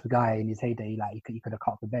what I mean? This guy in his heyday, like he could have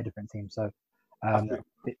cut for a different team. So,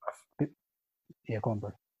 yeah, go on,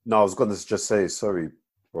 bro. No, I was going to just say, sorry,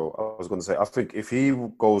 bro. I was going to say, I think if he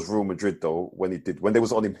goes Real Madrid though, when they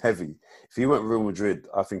was on him heavy, if he went Real Madrid,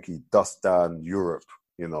 I think he dusts down Europe.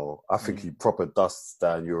 You know, I think he proper dusts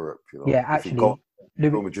down Europe. You know, yeah, actually,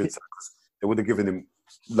 Real Madrid, they would have given him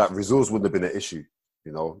like resource wouldn't have been an issue.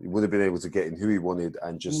 You know, he would have been able to get in who he wanted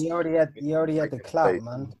and just. He already had the clout,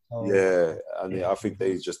 man. So. Yeah, and I think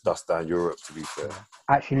they just dust down Europe. To be fair,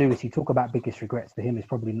 actually, Lewis, you talk about biggest regrets for him is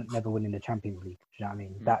probably never winning the Champions League. Do you know what I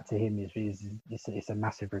mean? That to him is it's a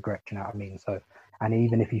massive regret. Do you know what I mean? So, and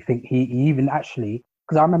even if you think he even actually,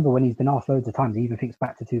 because I remember when he's been asked loads of times, he even thinks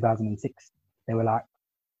back to 2006. They were like,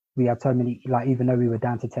 we had so many, like even though we were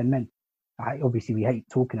down to 10 men. Obviously, we hate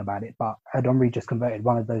talking about it, but Henry just converted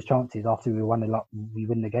one of those chances after we won we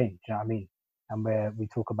win the game. Do you know what I mean? And where we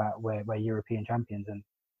talk about we're European champions,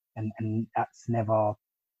 and that's never.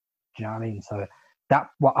 Do you know what I mean? So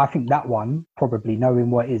I think that one probably knowing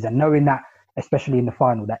what it is and knowing that, especially in the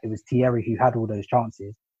final, that it was Thierry who had all those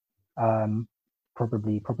chances,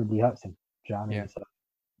 probably hurts him. Do you know what I mean? Yeah. So,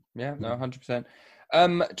 yeah, no, 100%.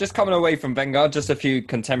 Just coming away from Wenger, just a few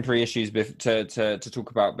contemporary issues to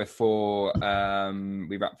talk about before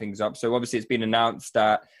we wrap things up. So obviously it's been announced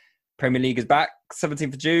that Premier League is back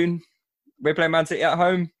 17th of June. We're playing Man City at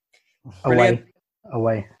home. Away.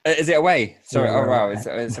 Is it away? Sorry. Yeah, wow,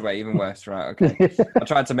 it's away. Even worse. Right. Okay. I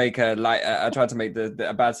tried to make a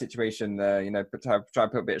a bad situation. Try to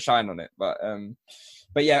put a bit of shine on it,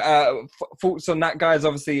 But yeah, thoughts on that, guys?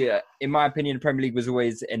 Obviously, in my opinion, the Premier League was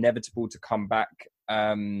always inevitable to come back.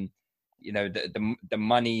 The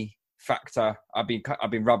money factor. I've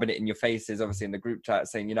been rubbing it in your faces, obviously in the group chat,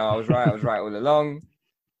 saying, I was right all along.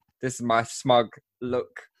 This is my smug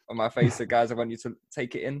look on my face, so guys, I want you to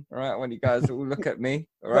take it in. All right, I want you guys to all look at me.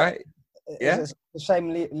 All right. Yeah. It's a shame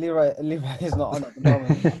Leroy is not on at the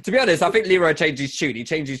moment. To be honest, I think Leroy changed his tune. He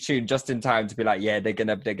changed his tune just in time to be like, yeah, they're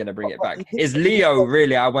gonna bring it back. Is Leo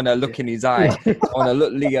really? I want to look in his eye. I want to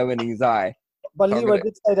look Leo in his eye. But Leroy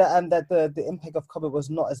did say that the impact of COVID was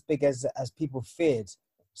not as big as people feared.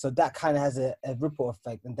 So that kind of has a ripple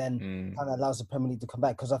effect, and then kind of allows the Premier League to come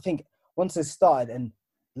back. Because I think once it started, and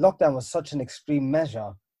lockdown was such an extreme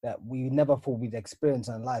measure that we never thought we'd experience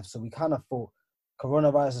in our lives. So we kind of thought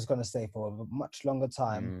coronavirus is going to stay for a much longer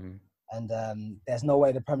time, and there's no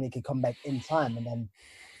way the Premier League can come back in time. And then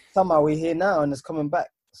somehow we're here now, and it's coming back.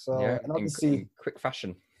 So and obviously, in quick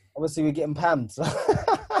fashion. Obviously, we're getting pammed. So.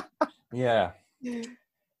 Yeah. Who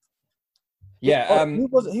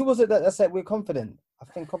was it that said we're confident? I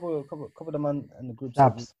think a couple of them in the group.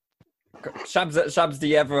 Shabs,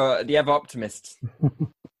 the ever optimist.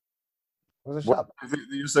 Was it Shab?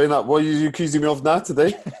 You're saying that? What are you accusing me of now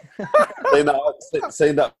today?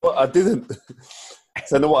 saying that I didn't.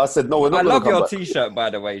 Saying what I said. No, we're not. I love your T-shirt, by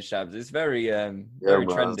the way, Shabs. It's very very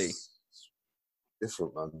trendy. It's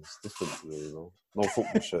different, man. It's different, No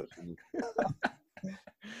football shirt.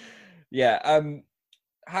 Yeah.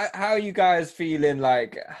 How are you guys feeling?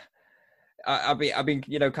 Like, I've been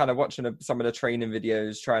kind of watching some of the training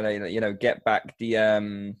videos, trying to get back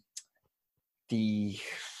the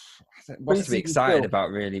what's to be excited about,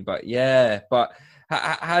 really. But yeah, but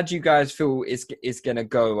how do you guys feel it's gonna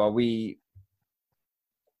go? Are we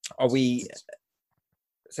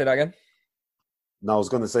say that again? No, I was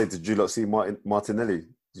gonna say, did you not see Martinelli? Did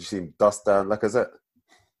you see him dust down Lacazette?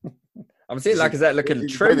 I'm seeing Lacazette looking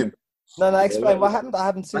trim. No, explain what happened. I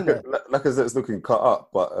haven't seen it. Lacazette's looking cut up,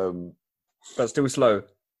 but still slow.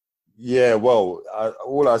 Yeah, well,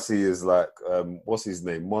 all I see is what's his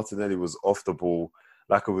name? Martinelli was off the ball.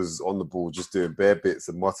 Laka was on the ball just doing bare bits,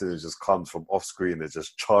 and Martinelli just comes from off screen and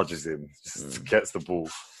just charges him, just gets the ball.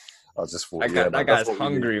 I just thought, that guy's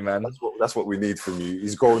hungry, man. That's what we need from you.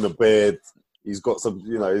 He's growing a beard. He's got some,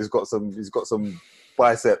 he's got some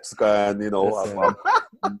biceps going.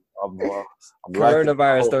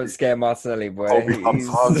 Coronavirus don't scare Martinelli, boy. I hope he comes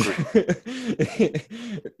hungry.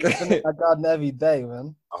 I got every day,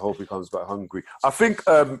 man. I hope he comes back hungry. I think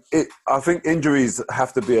injuries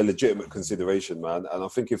have to be a legitimate consideration, man. And I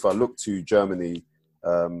think if I look to Germany,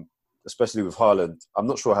 especially with Haaland. I'm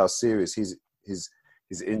not sure how serious his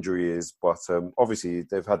injury is, but obviously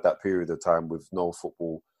they've had that period of time with no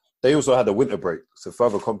football. They also had a winter break, so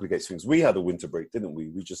further complicates things. We had a winter break, didn't we?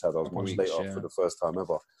 We just had ours much later for the first time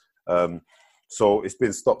ever. So it's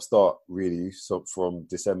been stop-start, really, so from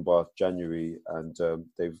December, January, and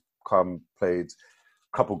they've played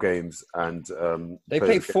a couple games. And they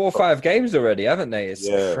played 4 or 5 games already, haven't they? It's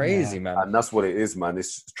crazy, man. And that's what it is, man.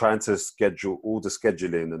 It's trying to schedule all the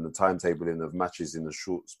scheduling and the timetabling of matches in a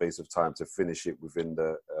short space of time to finish it within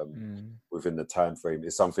the time frame.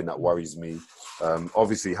 It's something that worries me.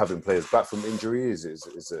 Obviously, having players back from injury is a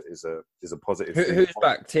positive thing. Who's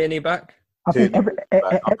back? Tierney back? I think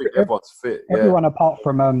everyone's fit. Everyone apart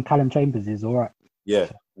from Callum Chambers is all right. Yeah.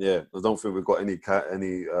 I don't think we've got any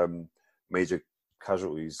major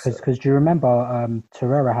casualties. Because do you remember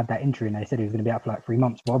Torreira had that injury and they said he was going to be out for like 3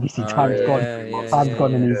 months, but obviously time's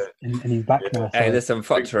gone and he's back now. So. Hey, listen,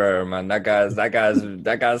 fuck Torreira, man.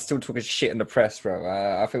 That guy's still talking shit in the press, bro.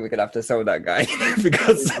 I think we're gonna have to sell that guy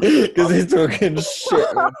because he's talking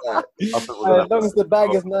shit. As long as the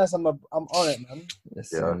bag is nice, I'm on it, man.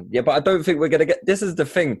 Listen, yeah, but I don't think we're gonna get. This is the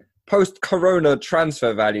thing. Post-corona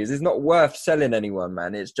transfer values is not worth selling anyone,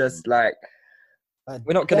 man. It's just like.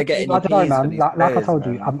 We're not going to get any. I don't know, man. Like I told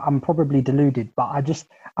you, I'm probably deluded, but I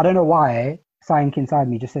don't know why something inside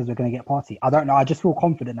me just says we're going to get Partey. I don't know. I just feel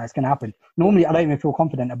confident that it's going to happen. Normally, I don't even feel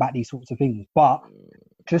confident about these sorts of things, but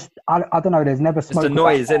just I don't know. There's never smoke. It's the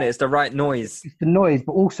noise, isn't it? It's the right noise. It's the noise,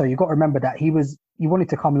 but also you got to remember that he wanted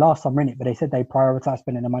to come last summer, innit? But they said they prioritised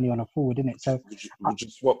spending the money on a forward, didn't it? So would you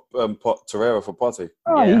swap Torreira for Partey?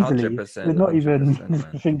 Oh, yeah, easily. 100%, we're not even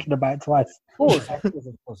thinking about it twice. Of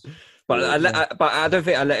course. But I don't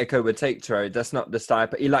think Atletico would take Torreira. That's not the style.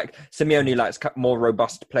 But Simeone likes more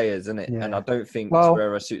robust players, isn't it? Yeah. And I don't think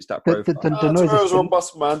Torreira suits that profile. Torreira's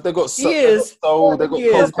robust, man. They got he is. But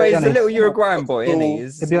he's a little Uruguayan boy, isn't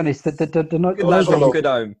he? To be honest, the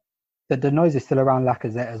noise is still around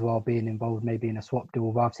Lacazette as well, being involved maybe in a swap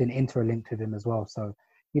deal. I've seen Inter linked with him as well, so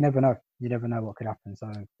you never know. You never know what could happen.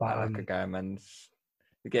 So, but I like a guy, man.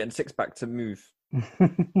 You're getting 6-pack to move.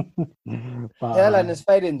 Airline is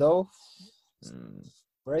fading though.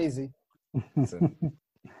 Crazy.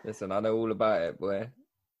 Listen, I know all about it, boy.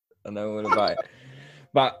 I know all about it.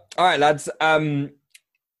 But all right, lads. We'll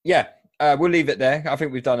leave it there. I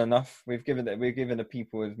think we've done enough. We've given the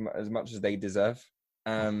people as much as they deserve.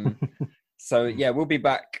 So yeah, we'll be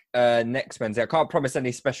back next Wednesday. I can't promise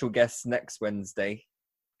any special guests next Wednesday,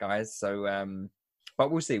 guys. So but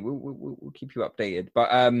we'll see. We'll keep you updated. But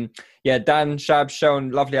Dan, Shab, Sean,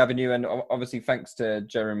 lovely having you, and obviously thanks to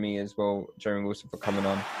Jeremy as well, Jeremy Wilson, for coming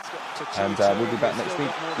on. And we'll be back next week.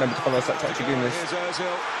 Remember to follow us at Touchy Gooners.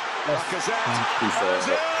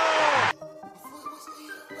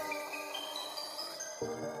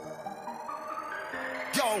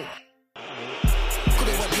 Yo. Could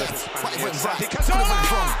it went left, but it went right. Could it went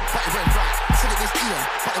wrong, but it went right. Said it was Ian,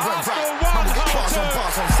 but it went right. Man, we get bars on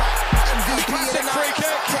sight. MVP in the night. Can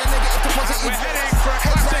a negative deposit in? We're heading for a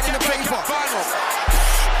classic in the paper. Final.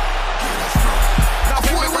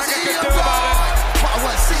 Nothing the Braga could do about it. But I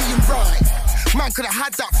weren't seeing right. Man could have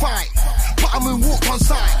had that fight, but I moonwalked on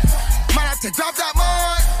sight. Man had to grab that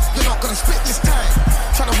mic. You're not gonna spit this time.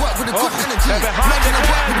 Trying to work with a good energy. Man gonna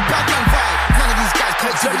work with a bad man vibe. None of these guys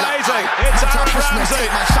can't do it like that. It's Aaron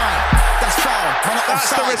Ramsey. That's foul.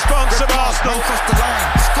 That's the response of Arsenal. Cross the line.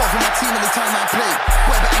 Score for my team anytime I play.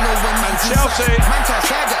 Better know when man's Chelsea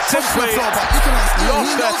simply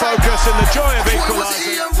lost their focus in the joy of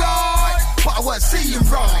equalising. But I weren't seeing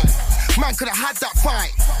right. Man could have had that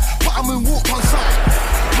fight, but I moonwalked on sight.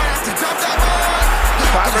 Man had to grab that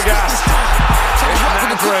mic. Fabregas. It's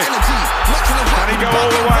Nasri. Can he go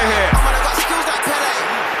all the way here?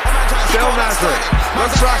 Still Nasri.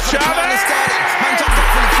 Looks like Xavi. Man jumped up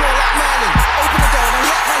from the floor like Merlin. Open the door and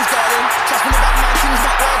let hands guard in. Trust me, that man team's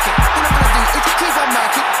not working. All I'm gonna do is keep on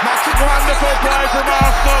marking. Wonderful play from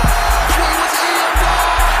Arsenal.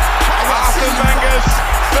 Arsene Wenger's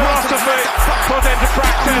philosophy put into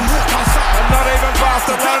practice, and not even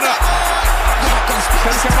Barcelona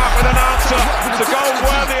can come up with an answer. It's a goal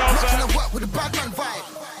worthy of them.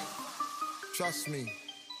 Trust me.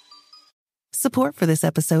 Support for this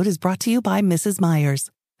episode is brought to you by Mrs. Meyer's.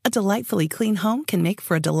 A delightfully clean home can make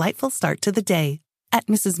for a delightful start to the day. At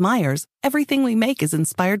Mrs. Meyer's, everything we make is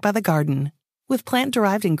inspired by the garden. With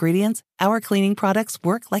plant-derived ingredients, our cleaning products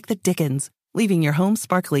work like the dickens, leaving your home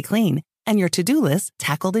sparkly clean and your to-do list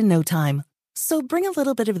tackled in no time. So bring a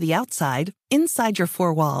little bit of the outside inside your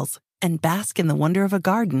four walls and bask in the wonder of a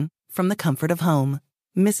garden from the comfort of home.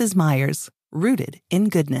 Mrs. Meyer's, rooted in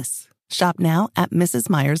goodness. Shop now at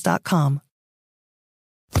mrsmeyers.com.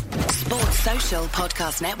 Sports Social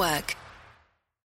Podcast Network.